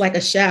it's just like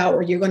a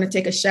shower. You're going to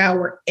take a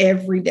shower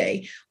every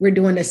day. We're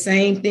doing the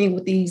same thing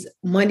with these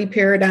money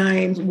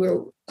paradigms.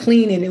 We're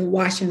cleaning and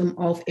washing them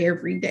off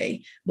every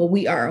day. But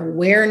we are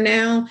aware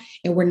now,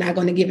 and we're not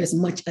going to give as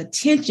much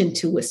attention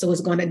to it. So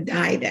it's going to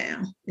die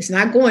down. It's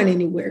not going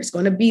anywhere. It's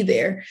going to be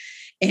there.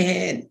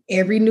 And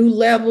every new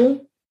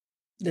level,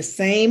 the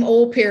same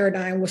old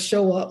paradigm will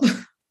show up.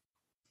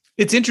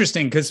 It's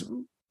interesting because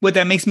what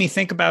that makes me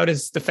think about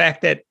is the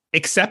fact that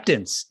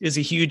acceptance is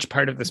a huge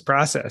part of this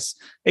process.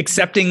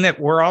 Accepting that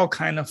we're all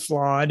kind of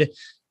flawed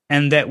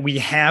and that we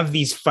have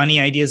these funny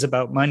ideas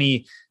about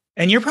money.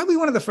 And you're probably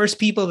one of the first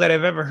people that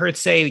I've ever heard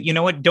say, you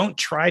know what, don't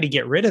try to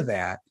get rid of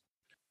that.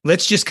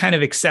 Let's just kind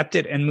of accept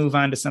it and move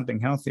on to something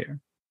healthier.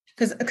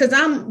 Because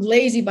I'm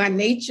lazy by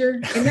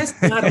nature, and that's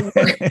a lot of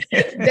work.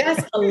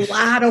 That's a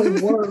lot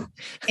of work.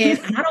 And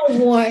I don't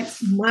want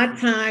my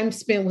time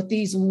spent with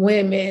these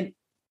women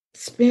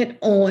spent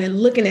on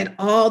looking at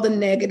all the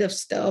negative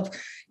stuff,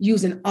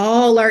 using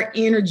all our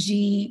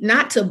energy,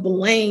 not to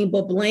blame,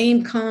 but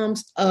blame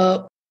comes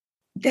up.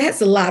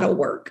 That's a lot of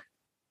work.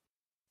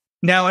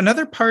 Now,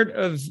 another part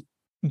of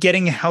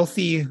getting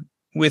healthy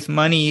with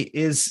money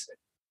is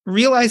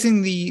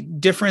realizing the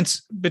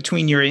difference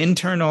between your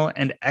internal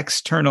and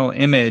external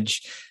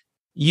image.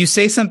 You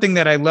say something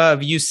that I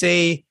love. You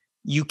say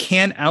you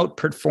can't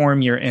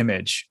outperform your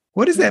image.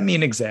 What does that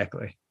mean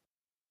exactly?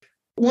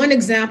 One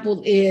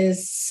example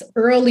is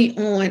early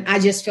on, I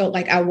just felt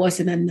like I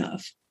wasn't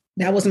enough.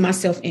 That was my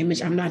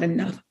self-image. I'm not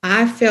enough.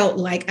 I felt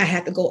like I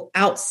had to go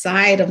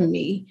outside of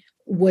me,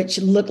 which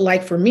looked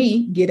like for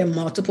me, getting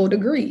multiple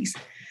degrees.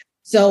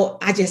 So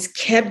I just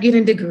kept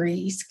getting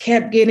degrees,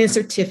 kept getting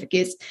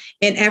certificates.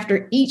 And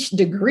after each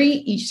degree,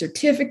 each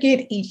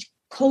certificate, each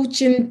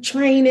coaching,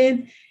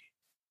 training,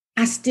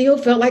 I still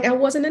felt like I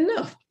wasn't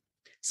enough.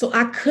 So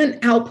I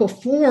couldn't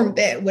outperform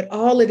that with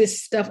all of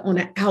this stuff on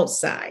the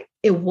outside.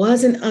 It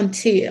wasn't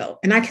until,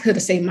 and I could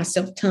have saved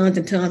myself tons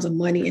and tons of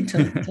money and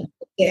tons of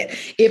debt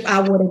if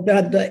I would have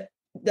done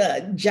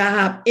the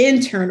job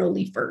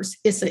internally first.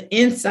 It's an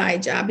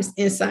inside job. It's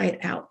inside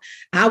out.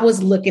 I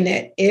was looking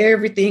at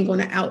everything on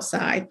the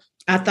outside.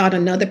 I thought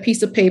another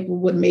piece of paper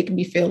would make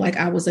me feel like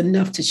I was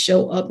enough to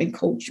show up and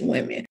coach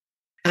women.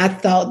 I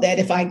thought that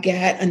if I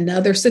got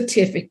another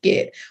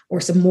certificate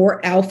or some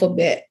more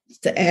alphabet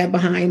to add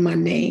behind my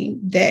name,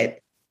 that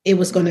it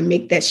was going to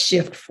make that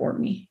shift for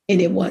me. And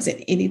it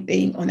wasn't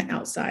anything on the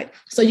outside.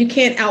 So you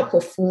can't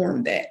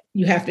outperform that.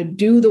 You have to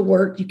do the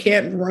work. You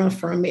can't run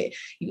from it.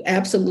 You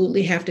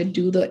absolutely have to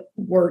do the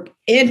work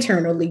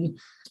internally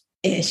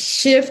and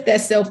shift that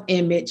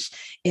self-image.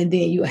 And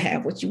then you'll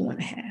have what you want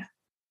to have.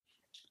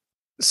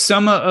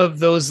 Some of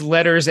those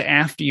letters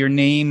after your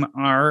name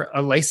are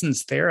a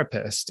licensed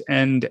therapist.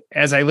 And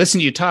as I listen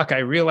to you talk, I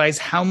realize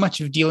how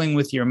much of dealing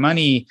with your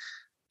money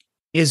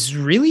is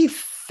really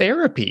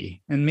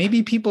therapy. And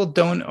maybe people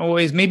don't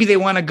always, maybe they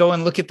want to go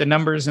and look at the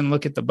numbers and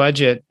look at the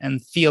budget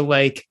and feel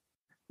like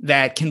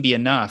that can be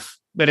enough.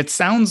 But it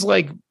sounds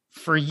like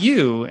for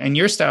you and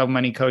your style of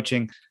money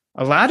coaching,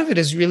 a lot of it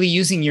is really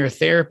using your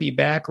therapy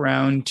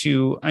background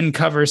to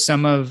uncover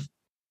some of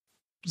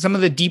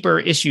the deeper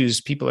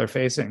issues people are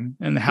facing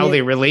and how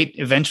they relate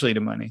eventually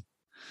to money.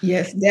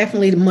 Yes,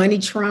 definitely the money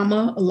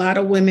trauma. A lot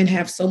of women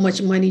have so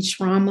much money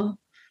trauma,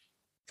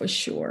 for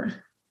sure.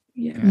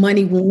 Yeah.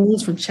 Money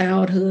wounds from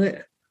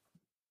childhood.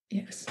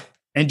 Yes.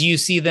 And do you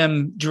see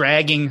them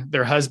dragging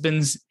their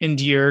husbands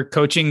into your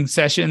coaching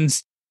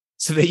sessions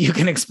so that you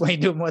can explain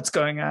to them what's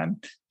going on?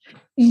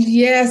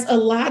 Yes, a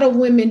lot of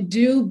women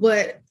do,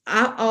 but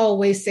I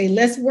always say,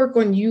 let's work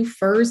on you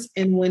first.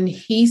 And when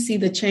he see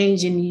the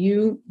change in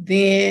you,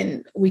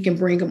 then we can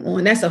bring him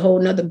on. That's a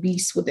whole nother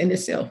beast within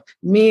itself.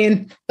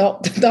 Men, the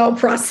thought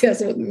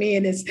process with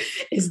men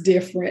is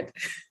different.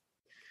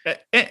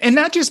 And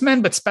not just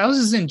men, but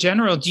spouses in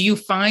general. Do you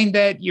find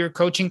that your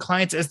coaching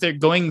clients, as they're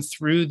going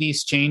through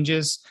these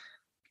changes,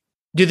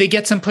 do they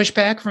get some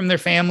pushback from their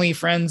family,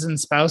 friends, and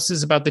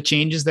spouses about the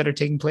changes that are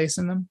taking place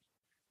in them?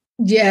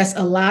 Yes,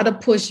 a lot of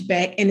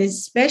pushback. And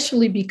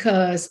especially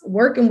because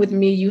working with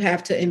me, you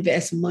have to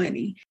invest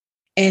money.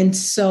 And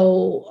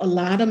so a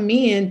lot of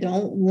men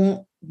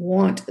don't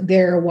want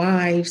their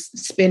wives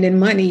spending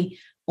money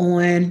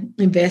on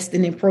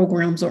investing in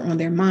programs or on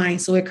their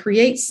mind. So it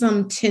creates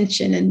some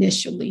tension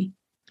initially.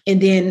 And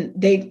then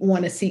they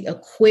want to see a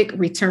quick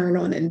return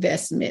on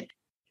investment.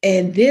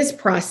 And this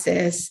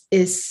process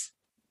is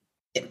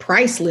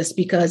priceless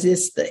because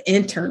it's the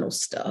internal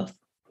stuff.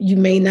 You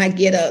may not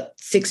get a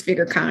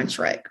 6-figure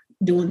contract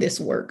doing this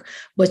work,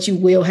 but you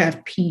will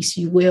have peace.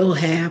 You will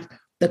have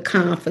the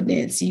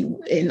confidence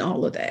and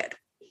all of that.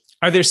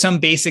 Are there some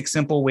basic,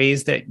 simple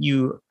ways that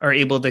you are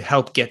able to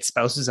help get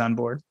spouses on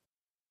board?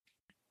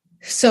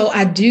 So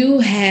I do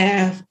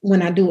have,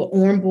 when I do an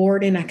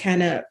onboarding, I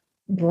kind of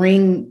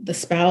bring the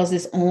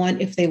spouses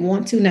on if they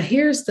want to. Now,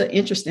 here's the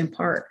interesting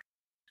part.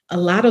 A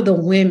lot of the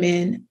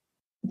women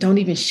don't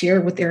even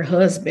share with their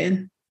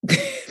husband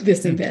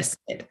this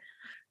investment.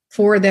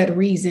 For that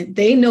reason,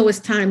 they know it's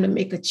time to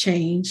make a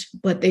change,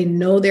 but they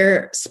know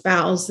their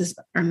spouses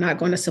are not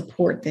going to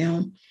support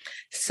them.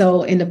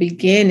 So in the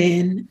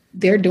beginning,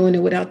 they're doing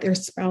it without their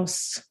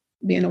spouse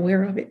being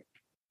aware of it.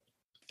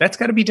 That's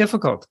got to be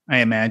difficult, I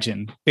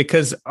imagine,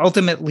 because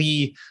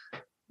ultimately,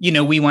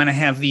 we want to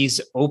have these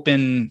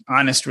open,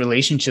 honest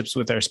relationships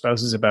with our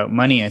spouses about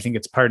money. I think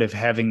it's part of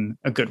having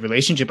a good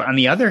relationship. On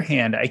the other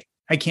hand,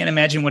 I can't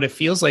imagine what it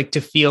feels like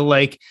to feel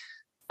like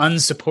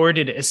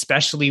unsupported,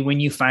 especially when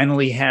you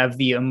finally have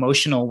the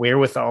emotional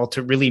wherewithal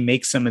to really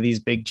make some of these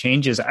big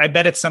changes. I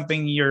bet it's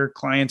something your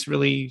clients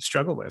really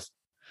struggle with.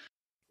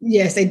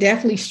 Yes, they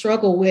definitely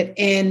struggle with.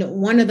 And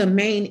one of the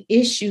main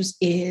issues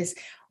is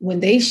when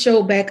they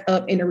show back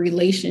up in a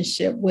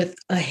relationship with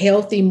a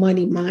healthy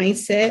money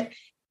mindset,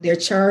 they're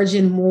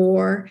charging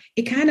more.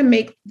 It kind of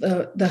makes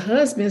the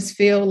husbands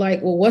feel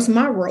like, well, what's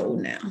my role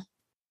now?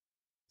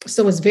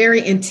 So it's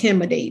very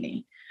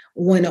intimidating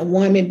when a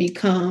woman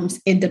becomes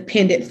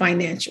independent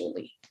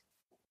financially.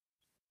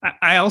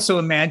 I also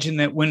imagine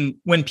that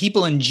when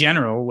people in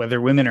general,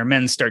 whether women or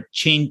men, start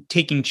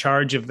taking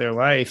charge of their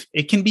life,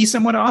 it can be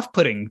somewhat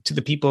off-putting to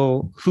the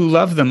people who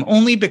love them,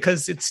 only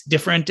because it's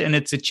different and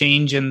it's a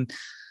change. And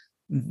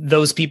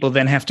those people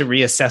then have to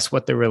reassess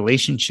what the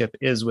relationship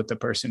is with the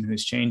person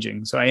who's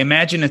changing. So I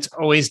imagine it's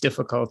always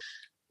difficult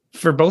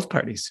for both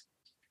parties.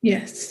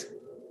 Yes.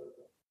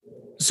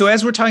 So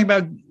as we're talking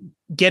about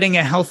getting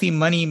a healthy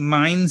money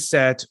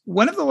mindset,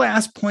 one of the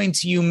last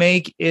points you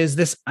make is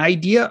this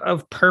idea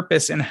of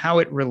purpose and how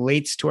it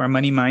relates to our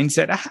money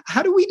mindset.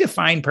 How do we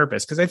define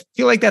purpose? Because I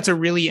feel like that's a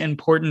really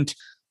important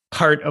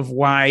part of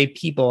why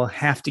people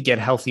have to get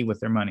healthy with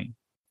their money.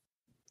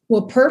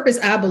 Well, purpose,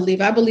 I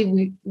believe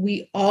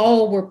we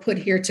all were put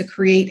here to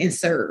create and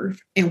serve,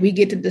 and we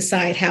get to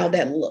decide how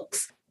that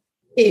looks.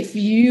 If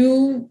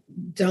you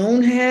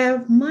don't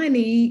have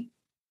money,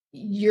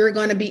 you're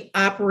going to be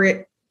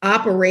operating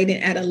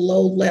at a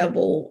low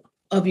level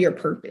of your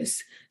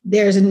purpose.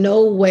 There's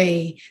no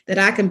way that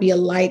I can be a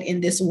light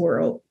in this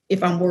world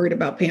if I'm worried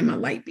about paying my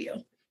light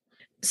bill.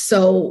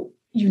 So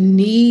you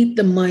need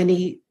the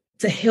money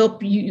to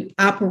help you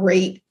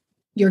operate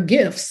your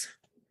gifts.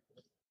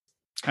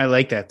 I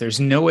like that. There's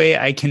no way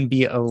I can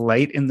be a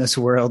light in this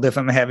world if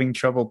I'm having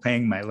trouble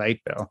paying my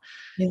light bill.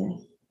 Yeah.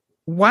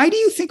 Why do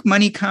you think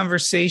money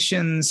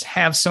conversations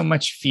have so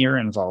much fear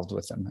involved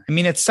with them? I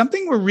mean, it's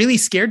something we're really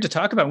scared to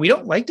talk about. We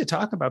don't like to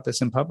talk about this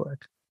in public.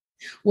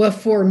 Well,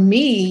 for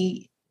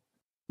me,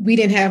 we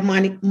didn't have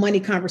money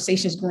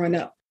conversations growing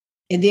up.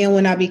 And then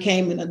when I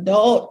became an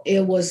adult,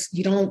 it was,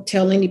 you don't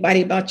tell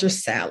anybody about your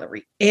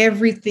salary.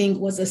 Everything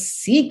was a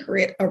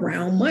secret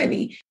around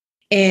money.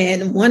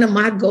 And one of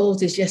my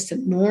goals is just to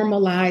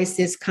normalize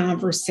this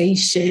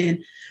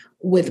conversation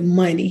with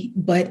money,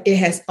 but it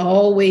has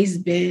always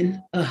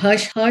been a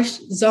hush-hush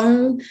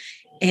zone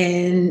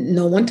and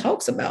no one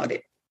talks about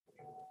it.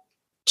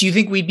 Do you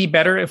think we'd be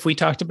better if we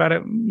talked about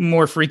it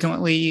more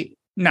frequently,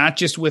 not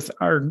just with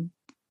our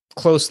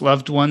close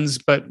loved ones,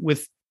 but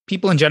with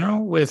people in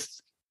general, with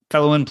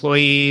fellow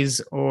employees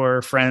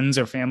or friends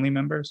or family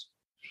members?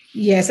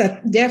 Yes,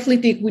 I definitely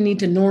think we need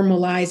to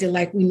normalize it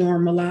like we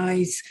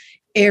normalize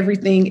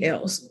everything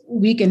else.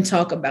 We can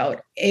talk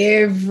about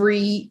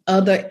every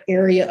other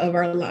area of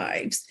our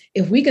lives.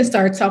 If we can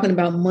start talking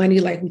about money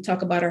like we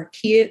talk about our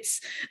kids,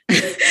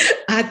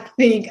 I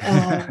think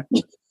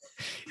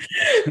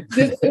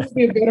this would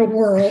be a better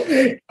world.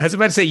 I was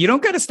about to say, you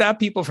don't got to stop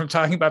people from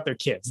talking about their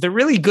kids. They're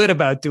really good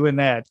about doing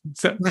that.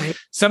 So, right.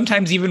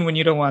 Sometimes even when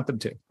you don't want them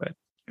to. But.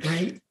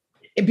 Right.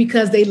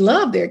 Because they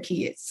love their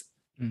kids.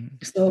 Mm-hmm.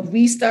 So if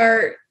we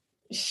start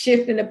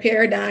shifting the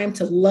paradigm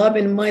to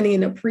loving money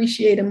and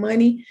appreciating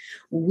money,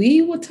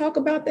 we will talk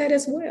about that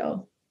as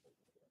well.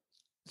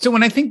 So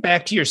when I think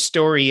back to your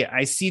story,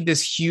 I see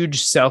this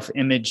huge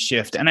self-image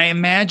shift. And I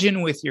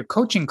imagine with your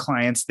coaching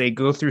clients, they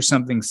go through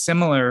something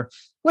similar.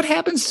 What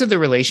happens to the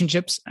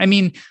relationships? I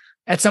mean,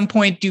 at some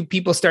point, do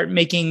people start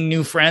making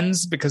new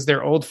friends because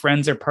their old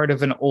friends are part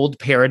of an old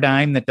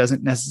paradigm that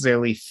doesn't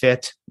necessarily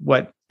fit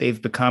what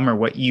they've become or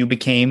what you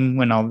became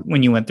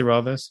when you went through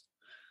all this?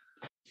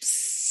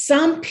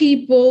 Some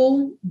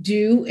people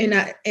do,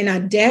 and I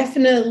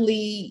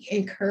definitely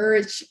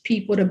encourage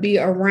people to be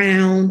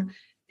around,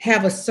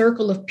 have a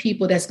circle of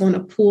people that's going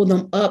to pull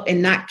them up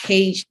and not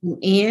cage them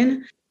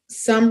in.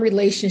 Some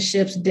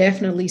relationships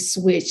definitely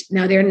switch.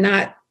 Now, they're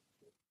not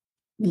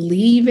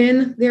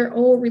leaving their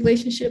old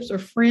relationships or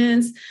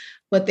friends,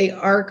 but they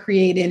are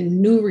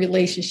creating new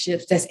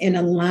relationships that's in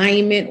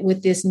alignment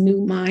with this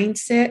new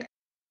mindset.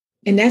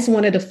 And that's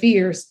one of the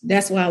fears.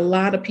 That's why a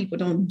lot of people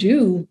don't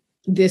do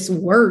this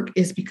work,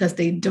 is because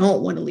they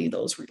don't want to leave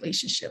those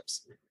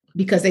relationships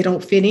because they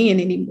don't fit in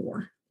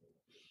anymore.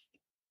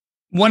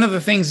 One of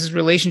the things is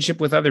relationship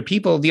with other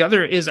people. The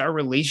other is our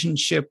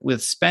relationship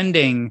with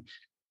spending.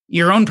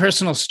 Your own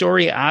personal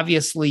story,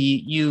 obviously,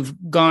 you've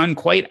gone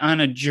quite on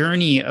a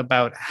journey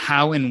about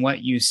how and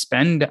what you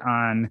spend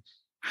on.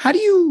 How do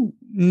you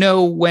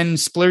know when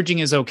splurging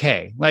is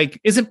okay? Like,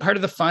 isn't part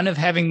of the fun of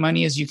having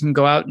money is you can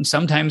go out and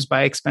sometimes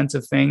buy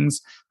expensive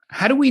things?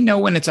 How do we know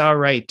when it's all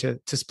right to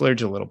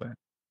splurge a little bit?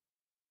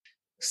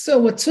 So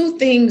with two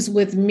things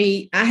with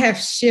me, I have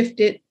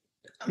shifted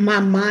my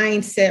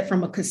mindset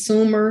from a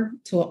consumer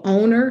to an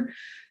owner.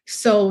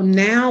 So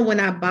now when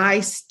I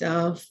buy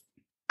stuff,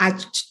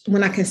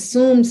 when I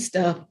consume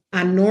stuff,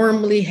 I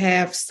normally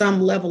have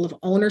some level of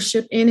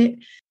ownership in it.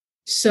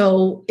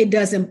 So it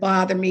doesn't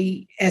bother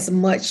me as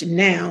much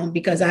now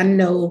because I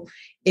know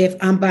if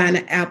I'm buying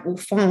an Apple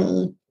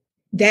phone,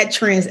 that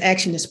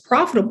transaction is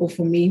profitable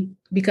for me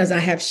because I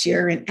have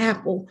share in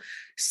Apple.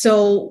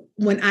 So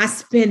when I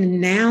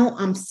spend now,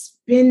 I'm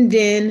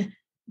spending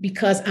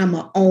because I'm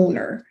an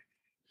owner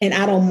and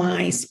I don't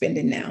mind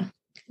spending now.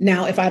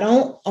 Now, if I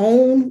don't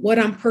own what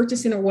I'm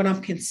purchasing or what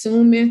I'm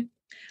consuming,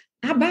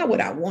 I buy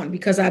what I want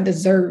because I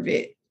deserve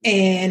it.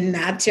 And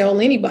I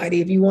tell anybody,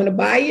 if you want to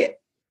buy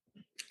it,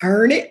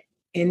 earn it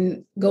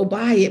and go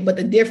buy it. But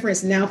the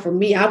difference now for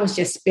me, I was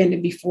just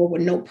spending before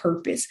with no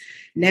purpose.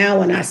 Now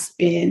when I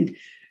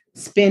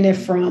spending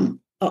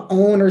from an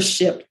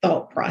ownership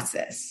thought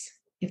process,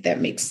 if that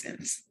makes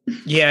sense.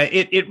 Yeah,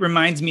 it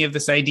reminds me of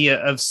this idea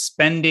of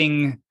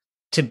spending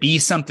to be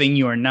something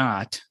you're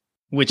not,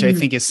 which I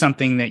think is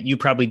something that you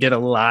probably did a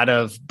lot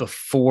of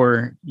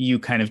before you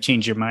kind of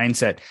changed your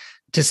mindset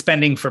to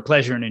spending for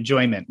pleasure and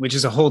enjoyment, which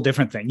is a whole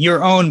different thing.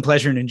 Your own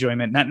pleasure and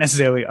enjoyment, not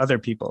necessarily other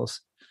people's.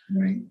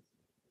 Right.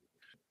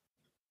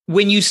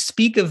 When you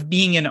speak of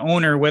being an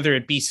owner, whether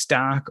it be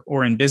stock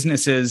or in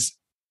businesses,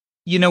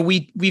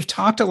 we've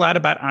talked a lot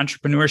about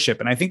entrepreneurship,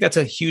 and I think that's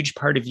a huge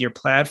part of your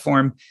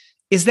platform.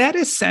 Is that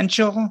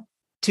essential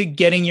to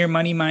getting your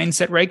money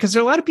mindset right? Because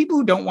there are a lot of people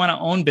who don't want to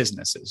own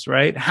businesses,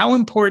 right? How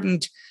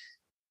important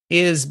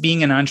is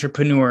being an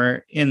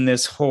entrepreneur in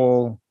this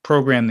whole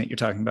program that you're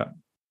talking about?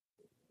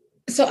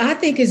 So I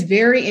think it's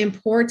very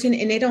important,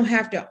 and they don't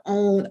have to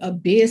own a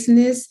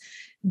business.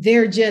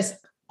 They're just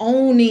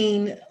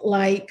owning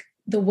like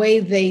the way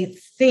they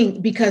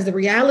think, because the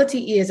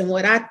reality is, and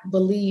what I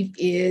believe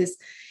is,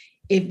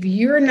 if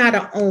you're not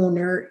an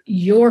owner,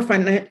 your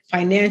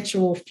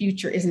financial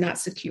future is not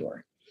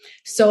secure.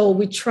 So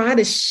we try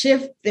to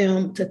shift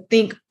them to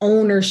think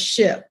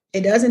ownership.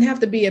 It doesn't have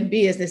to be a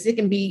business. It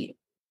can be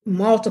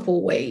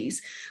multiple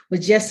ways,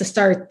 but just to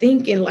start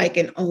thinking like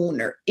an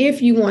owner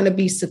if you want to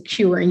be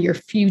secure in your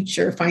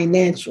future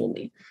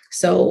financially.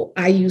 So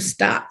I use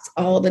stocks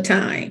all the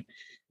time.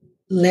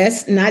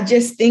 Let's not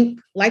just think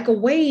like a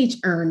wage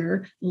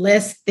earner.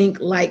 Let's think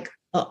like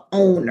an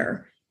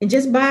owner and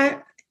just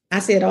buy. I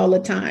say it all the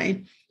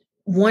time,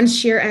 one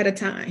share at a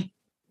time.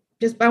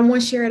 Just buy one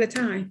share at a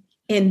time.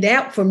 And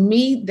that, for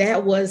me,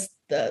 that was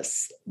the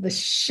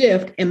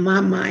shift in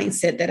my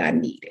mindset that I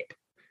needed.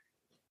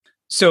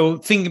 So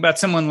thinking about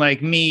someone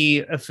like me,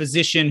 a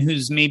physician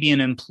who's maybe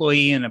an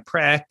employee in a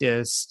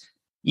practice,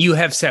 you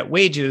have set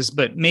wages,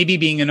 but maybe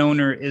being an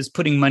owner is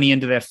putting money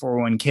into that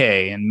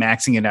 401k and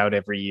maxing it out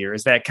every year.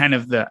 Is that kind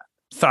of the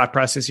thought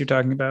process you're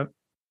talking about?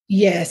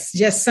 Yes,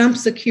 just some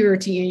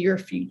security in your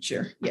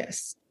future.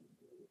 Yes.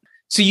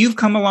 So you've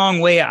come a long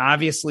way,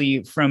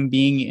 obviously, from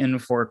being in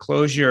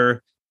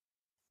foreclosure.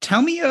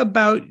 Tell me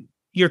about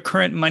your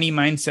current money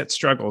mindset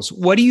struggles.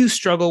 What do you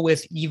struggle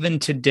with even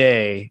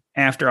today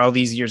after all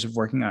these years of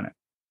working on it?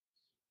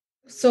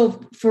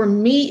 So for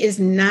me, it's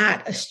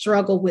not a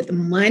struggle with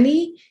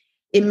money.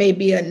 It may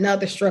be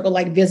another struggle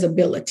like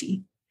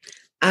visibility.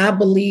 I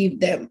believe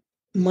that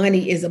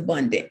money is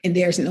abundant and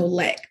there's no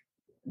lack.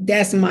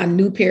 That's my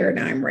new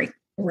paradigm right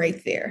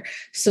there.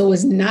 So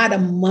it's not a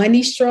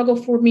money struggle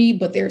for me,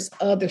 but there's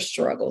other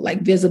struggle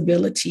like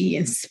visibility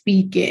and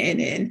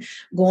speaking and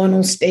going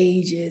on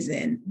stages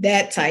and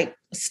that type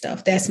of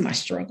stuff. That's my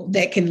struggle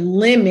that can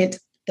limit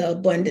the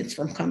abundance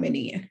from coming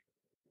in.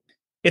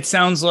 It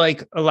sounds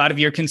like a lot of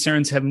your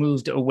concerns have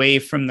moved away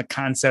from the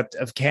concept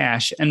of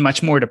cash and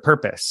much more to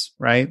purpose,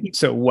 right? Yeah.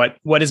 So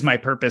what is my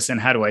purpose and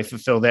how do I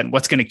fulfill that? And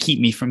what's going to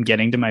keep me from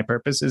getting to my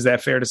purpose? Is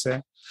that fair to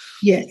say?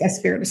 Yeah,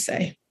 that's fair to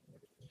say.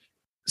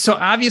 So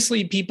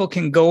obviously people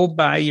can go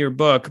buy your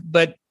book,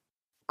 but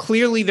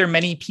clearly there are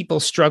many people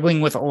struggling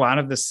with a lot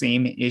of the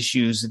same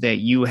issues that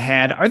you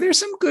had. Are there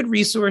some good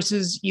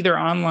resources, either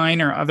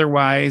online or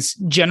otherwise,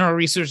 general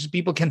resources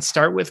people can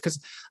start with?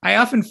 Because I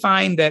often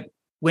find that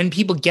when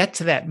people get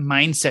to that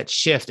mindset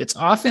shift, it's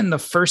often the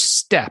first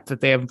step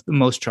that they have the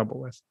most trouble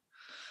with.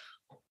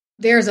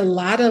 There's a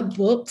lot of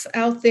books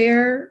out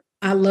there.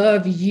 I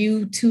love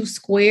U2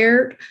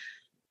 Squared.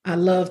 I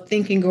love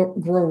Think and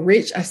Grow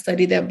Rich. I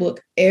study that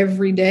book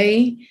every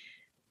day.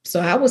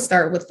 So I would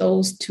start with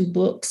those two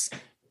books.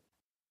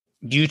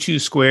 U2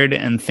 Squared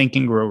and Think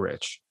and Grow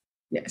Rich.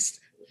 Yes.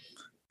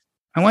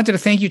 I wanted to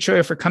thank you,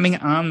 Choyo, for coming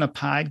on the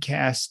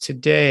podcast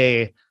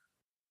today.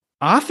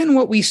 Often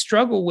what we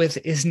struggle with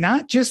is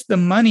not just the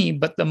money,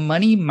 but the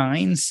money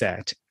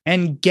mindset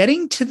and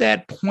getting to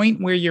that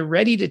point where you're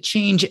ready to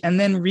change and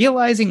then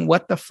realizing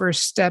what the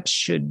first steps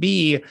should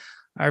be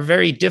are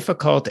very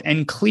difficult.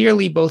 And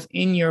clearly, both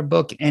in your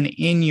book and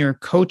in your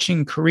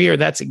coaching career,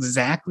 that's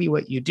exactly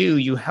what you do.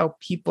 You help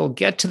people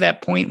get to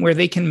that point where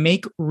they can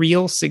make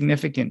real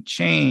significant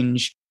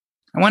change.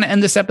 I want to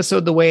end this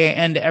episode the way I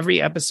end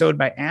every episode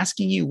by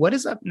asking you, what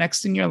is up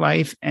next in your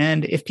life?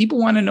 And if people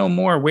want to know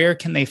more, where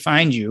can they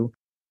find you?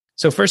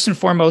 So first and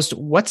foremost,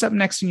 what's up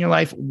next in your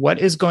life? What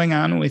is going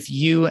on with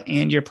you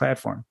and your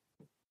platform?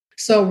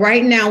 So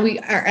right now we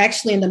are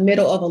actually in the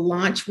middle of a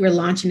launch. We're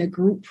launching a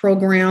group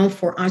program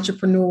for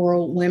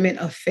entrepreneurial women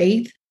of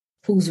faith.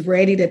 who's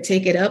ready to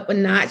take it up a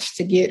notch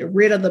to get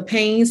rid of the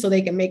pain so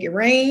they can make it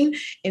rain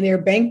in their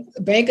bank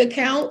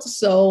account.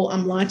 So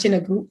I'm launching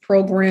a group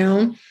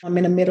program. I'm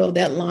in the middle of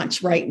that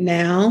launch right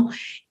now.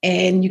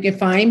 And you can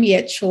find me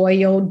at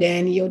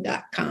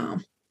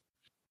choyodaniel.com.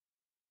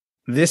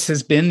 This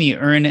has been the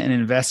Earn and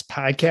Invest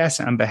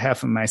podcast. On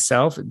behalf of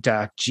myself,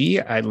 Doc G,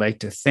 I'd like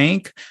to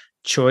thank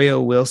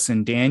Choyo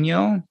Wilson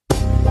Daniel.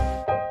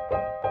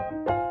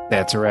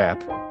 That's a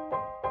wrap.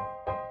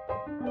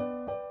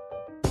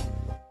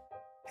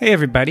 Hey,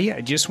 everybody.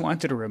 I just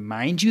wanted to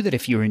remind you that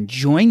if you're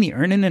enjoying the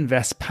Earn and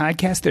Invest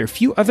podcast, there are a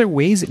few other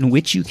ways in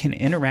which you can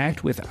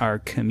interact with our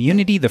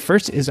community. The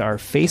first is our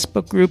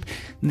Facebook group.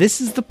 This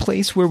is the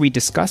place where we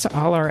discuss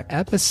all our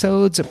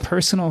episodes of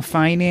personal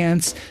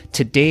finance,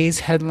 today's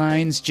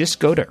headlines. Just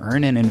go to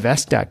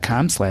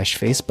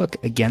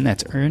earnandinvest.com/Facebook. Again,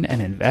 that's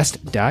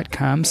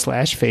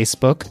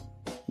earnandinvest.com/Facebook.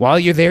 While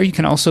you're there, you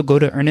can also go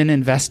to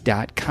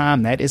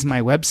earnandinvest.com. That is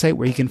my website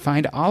where you can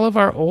find all of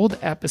our old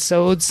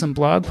episodes, some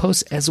blog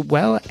posts, as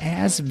well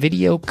as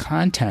video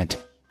content.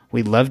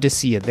 We'd love to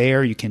see you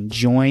there. You can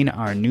join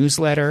our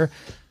newsletter.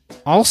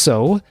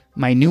 Also,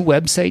 my new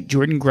website,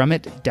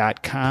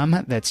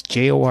 jordangrummett.com, that's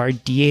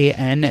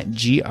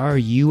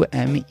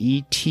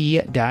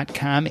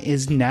JORDANGRUMET.com,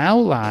 is now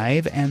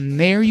live, and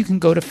there you can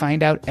go to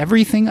find out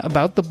everything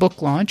about the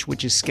book launch,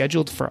 which is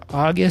scheduled for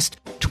August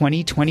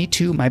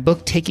 2022. My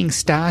book, Taking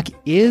Stock,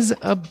 is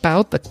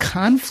about the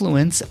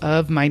confluence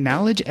of my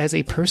knowledge as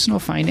a personal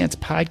finance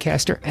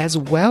podcaster as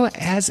well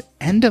as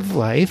end of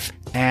life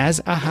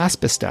as a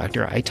hospice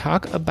doctor. I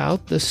talk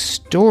about the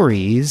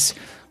stories,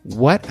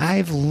 what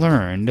I've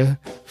learned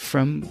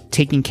from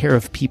taking care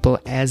of people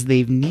as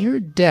they've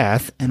neared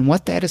death and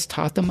what that has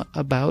taught them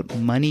about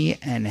money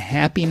and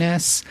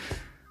happiness.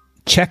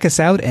 Check us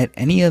out at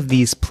any of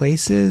these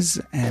places,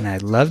 and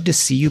I'd love to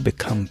see you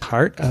become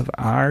part of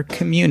our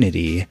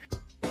community.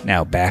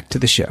 Now back to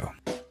the show.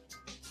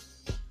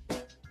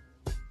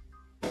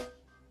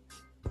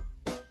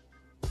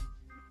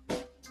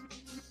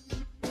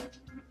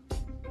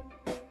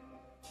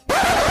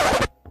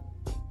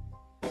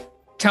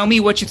 Tell me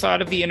what you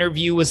thought of the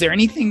interview. Was there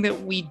anything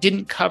that we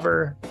didn't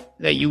cover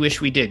that you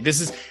wish we did?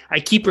 I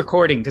keep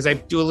recording because I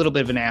do a little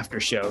bit of an after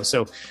show.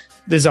 So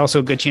there's also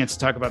a good chance to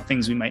talk about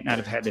things we might not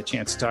have had a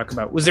chance to talk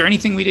about. Was there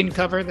anything we didn't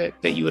cover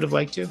that you would have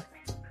liked to?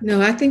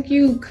 No, I think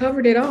you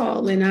covered it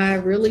all, and I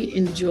really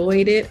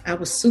enjoyed it. I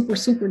was super,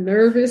 super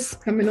nervous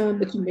coming on,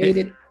 but you made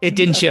it. It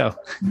didn't show.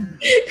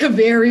 A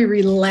very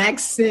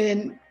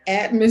relaxing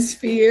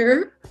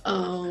atmosphere.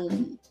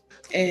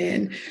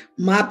 And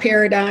my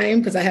paradigm,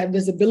 because I have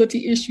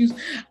visibility issues,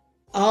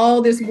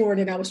 all this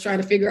morning I was trying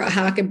to figure out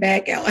how I can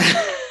back out.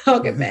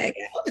 Well,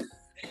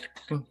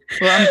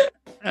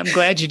 I'm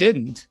glad you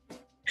didn't.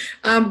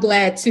 I'm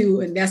glad too,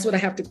 and that's what I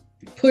have to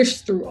push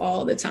through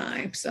all the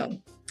time. So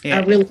yeah.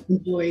 I really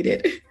enjoyed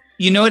it.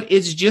 You know what?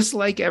 It's just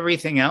like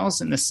everything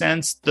else in the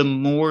sense, the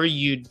more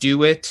you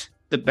do it,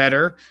 the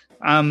better.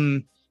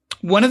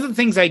 One of the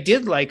things I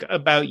did like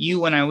about you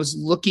when I was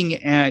looking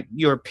at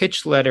your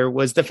pitch letter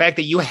was the fact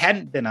that you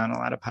hadn't been on a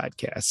lot of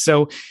podcasts.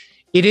 So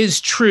it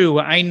is true.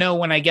 I know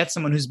when I get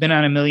someone who's been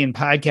on a million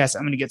podcasts,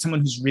 I'm going to get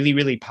someone who's really,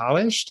 really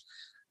polished.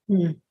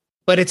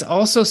 But it's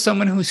also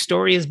someone whose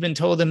story has been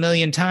told a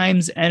million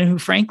times and who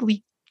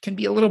frankly can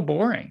be a little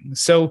boring.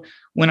 So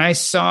when I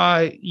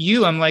saw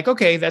you, I'm like,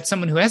 okay, that's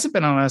someone who hasn't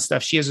been on a lot of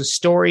stuff. She has a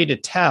story to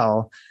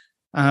tell.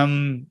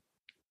 I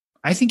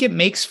think it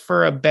makes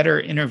for a better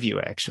interview,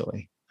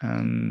 actually.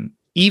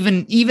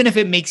 Even if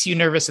it makes you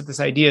nervous at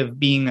this idea of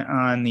being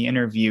on the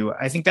interview,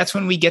 I think that's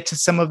when we get to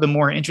some of the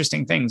more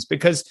interesting things,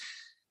 because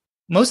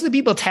most of the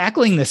people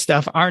tackling this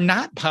stuff are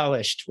not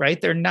polished,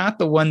 right? They're not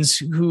the ones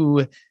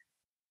who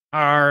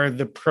are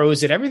the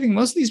pros at everything.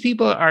 Most of these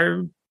people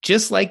are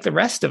just like the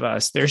rest of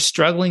us. They're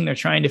struggling. They're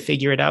trying to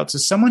figure it out. So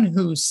someone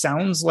who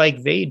sounds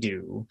like they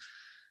do,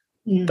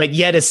 but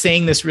yet is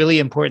saying this really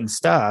important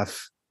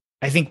stuff,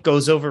 I think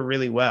goes over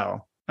really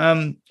well.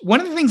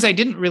 One of the things I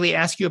didn't really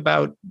ask you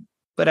about,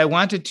 but I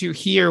wanted to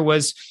hear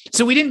was,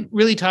 so we didn't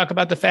really talk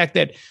about the fact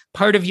that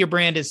part of your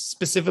brand is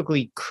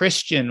specifically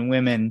Christian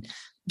women.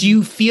 Do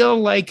you feel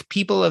like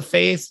people of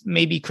faith,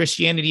 maybe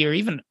Christianity or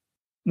even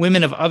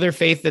women of other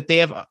faith, that they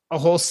have a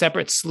whole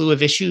separate slew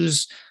of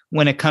issues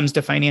when it comes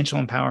to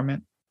financial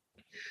empowerment?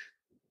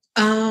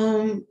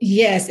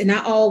 Yes. And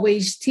I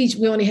always teach,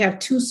 we only have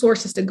two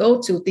sources to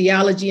go to,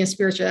 theology and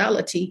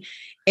spirituality.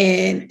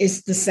 And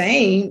it's the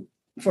same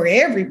for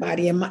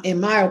everybody, in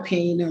my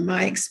opinion, or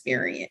my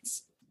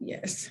experience.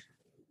 Yes.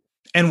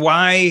 And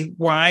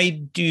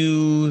why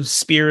do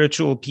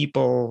spiritual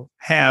people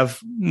have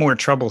more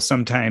trouble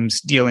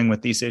sometimes dealing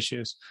with these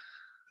issues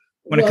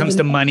when it comes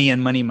to money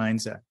and money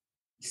mindset?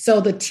 So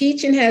the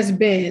teaching has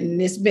been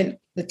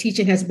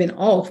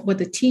off, but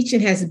the teaching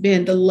has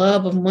been the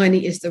love of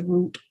money is the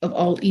root of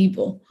all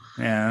evil.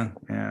 Yeah.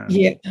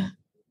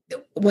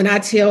 When I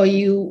tell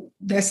you,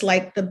 that's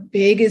like the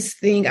biggest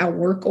thing I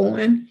work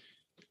on.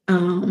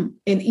 And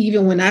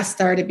even when I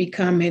started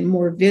becoming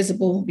more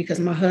visible, because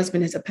my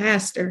husband is a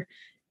pastor,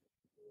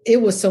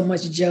 it was so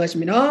much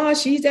judgment. Oh,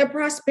 she's that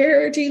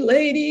prosperity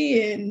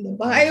lady in the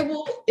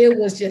Bible. It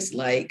was just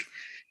like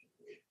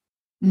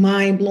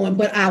mind blowing,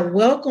 but I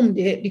welcomed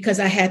it because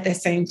I had that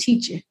same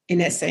teaching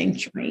and that same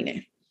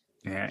training.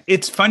 Yeah,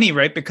 it's funny,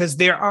 right? Because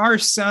there are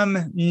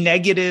some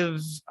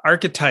negative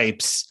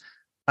archetypes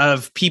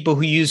of people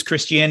who use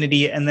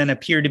Christianity and then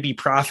appear to be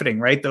profiting,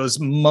 right? Those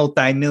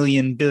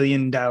multi-million,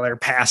 billion-dollar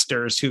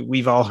pastors who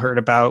we've all heard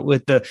about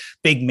with the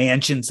big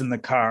mansions and the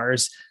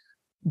cars.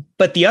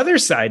 But the other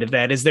side of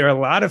that is there are a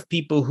lot of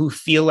people who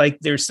feel like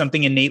there's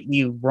something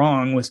innately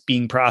wrong with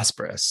being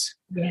prosperous.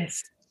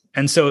 Yes.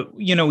 And so,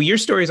 your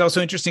story is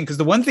also interesting because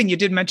the one thing you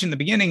did mention in the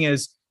beginning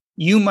is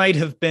you might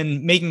have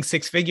been making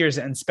six figures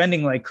and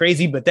spending like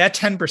crazy, but that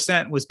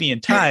 10% was being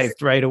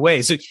tithed right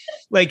away. So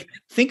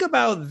think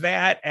about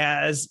that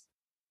as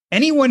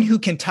anyone who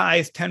can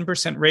tithe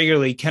 10%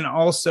 regularly can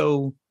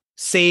also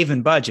save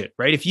and budget,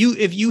 right? If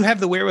you have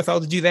the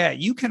wherewithal to do that,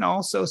 you can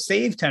also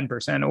save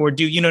 10% or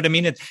do, you know what I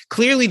mean?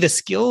 Clearly the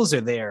skills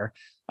are there.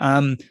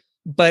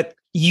 But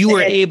you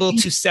were able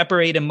to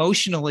separate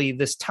emotionally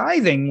this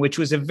tithing, which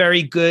was a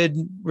very good,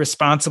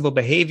 responsible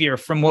behavior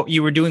from what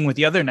you were doing with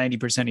the other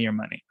 90% of your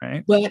money,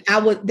 right? But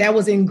that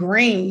was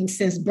ingrained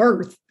since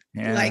birth.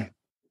 Yeah. Like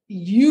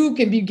you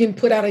can be getting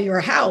put out of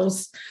your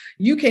house.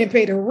 You can't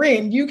pay the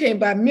rent. You can't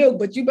buy milk,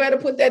 but you better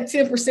put that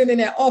 10% in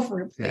that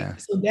offering plate. Yeah.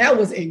 So that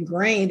was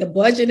ingrained. The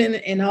budgeting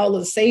and all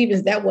of the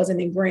savings, that wasn't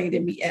ingrained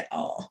in me at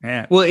all.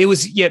 Yeah. Well,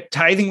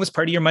 tithing was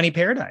part of your money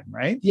paradigm,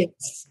 right?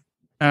 Yes.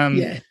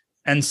 Yeah.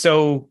 And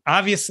so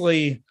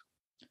obviously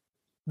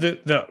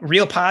the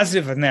real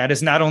positive in that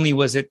is not only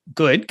was it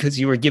good because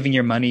you were giving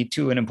your money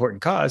to an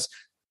important cause,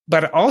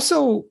 but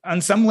also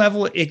on some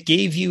level, it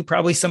gave you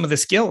probably some of the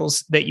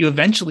skills that you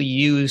eventually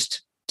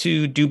used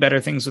to do better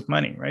things with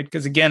money, right?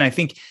 Because again, I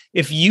think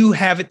if you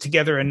have it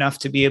together enough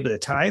to be able to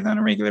tithe on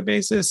a regular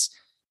basis,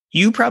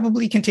 you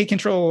probably can take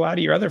control of a lot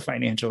of your other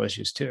financial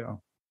issues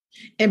too.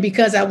 And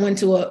because I went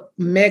to a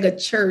mega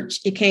church,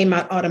 it came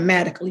out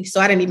automatically. So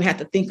I didn't even have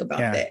to think about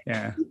that.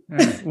 Yeah.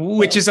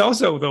 Which is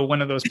also, though,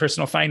 one of those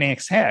personal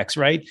finance hacks,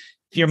 right?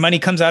 If your money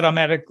comes out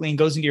automatically and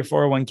goes into your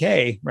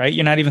 401k, right?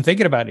 You're not even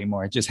thinking about it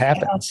anymore. It just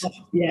happens.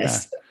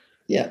 Yes.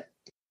 Yeah.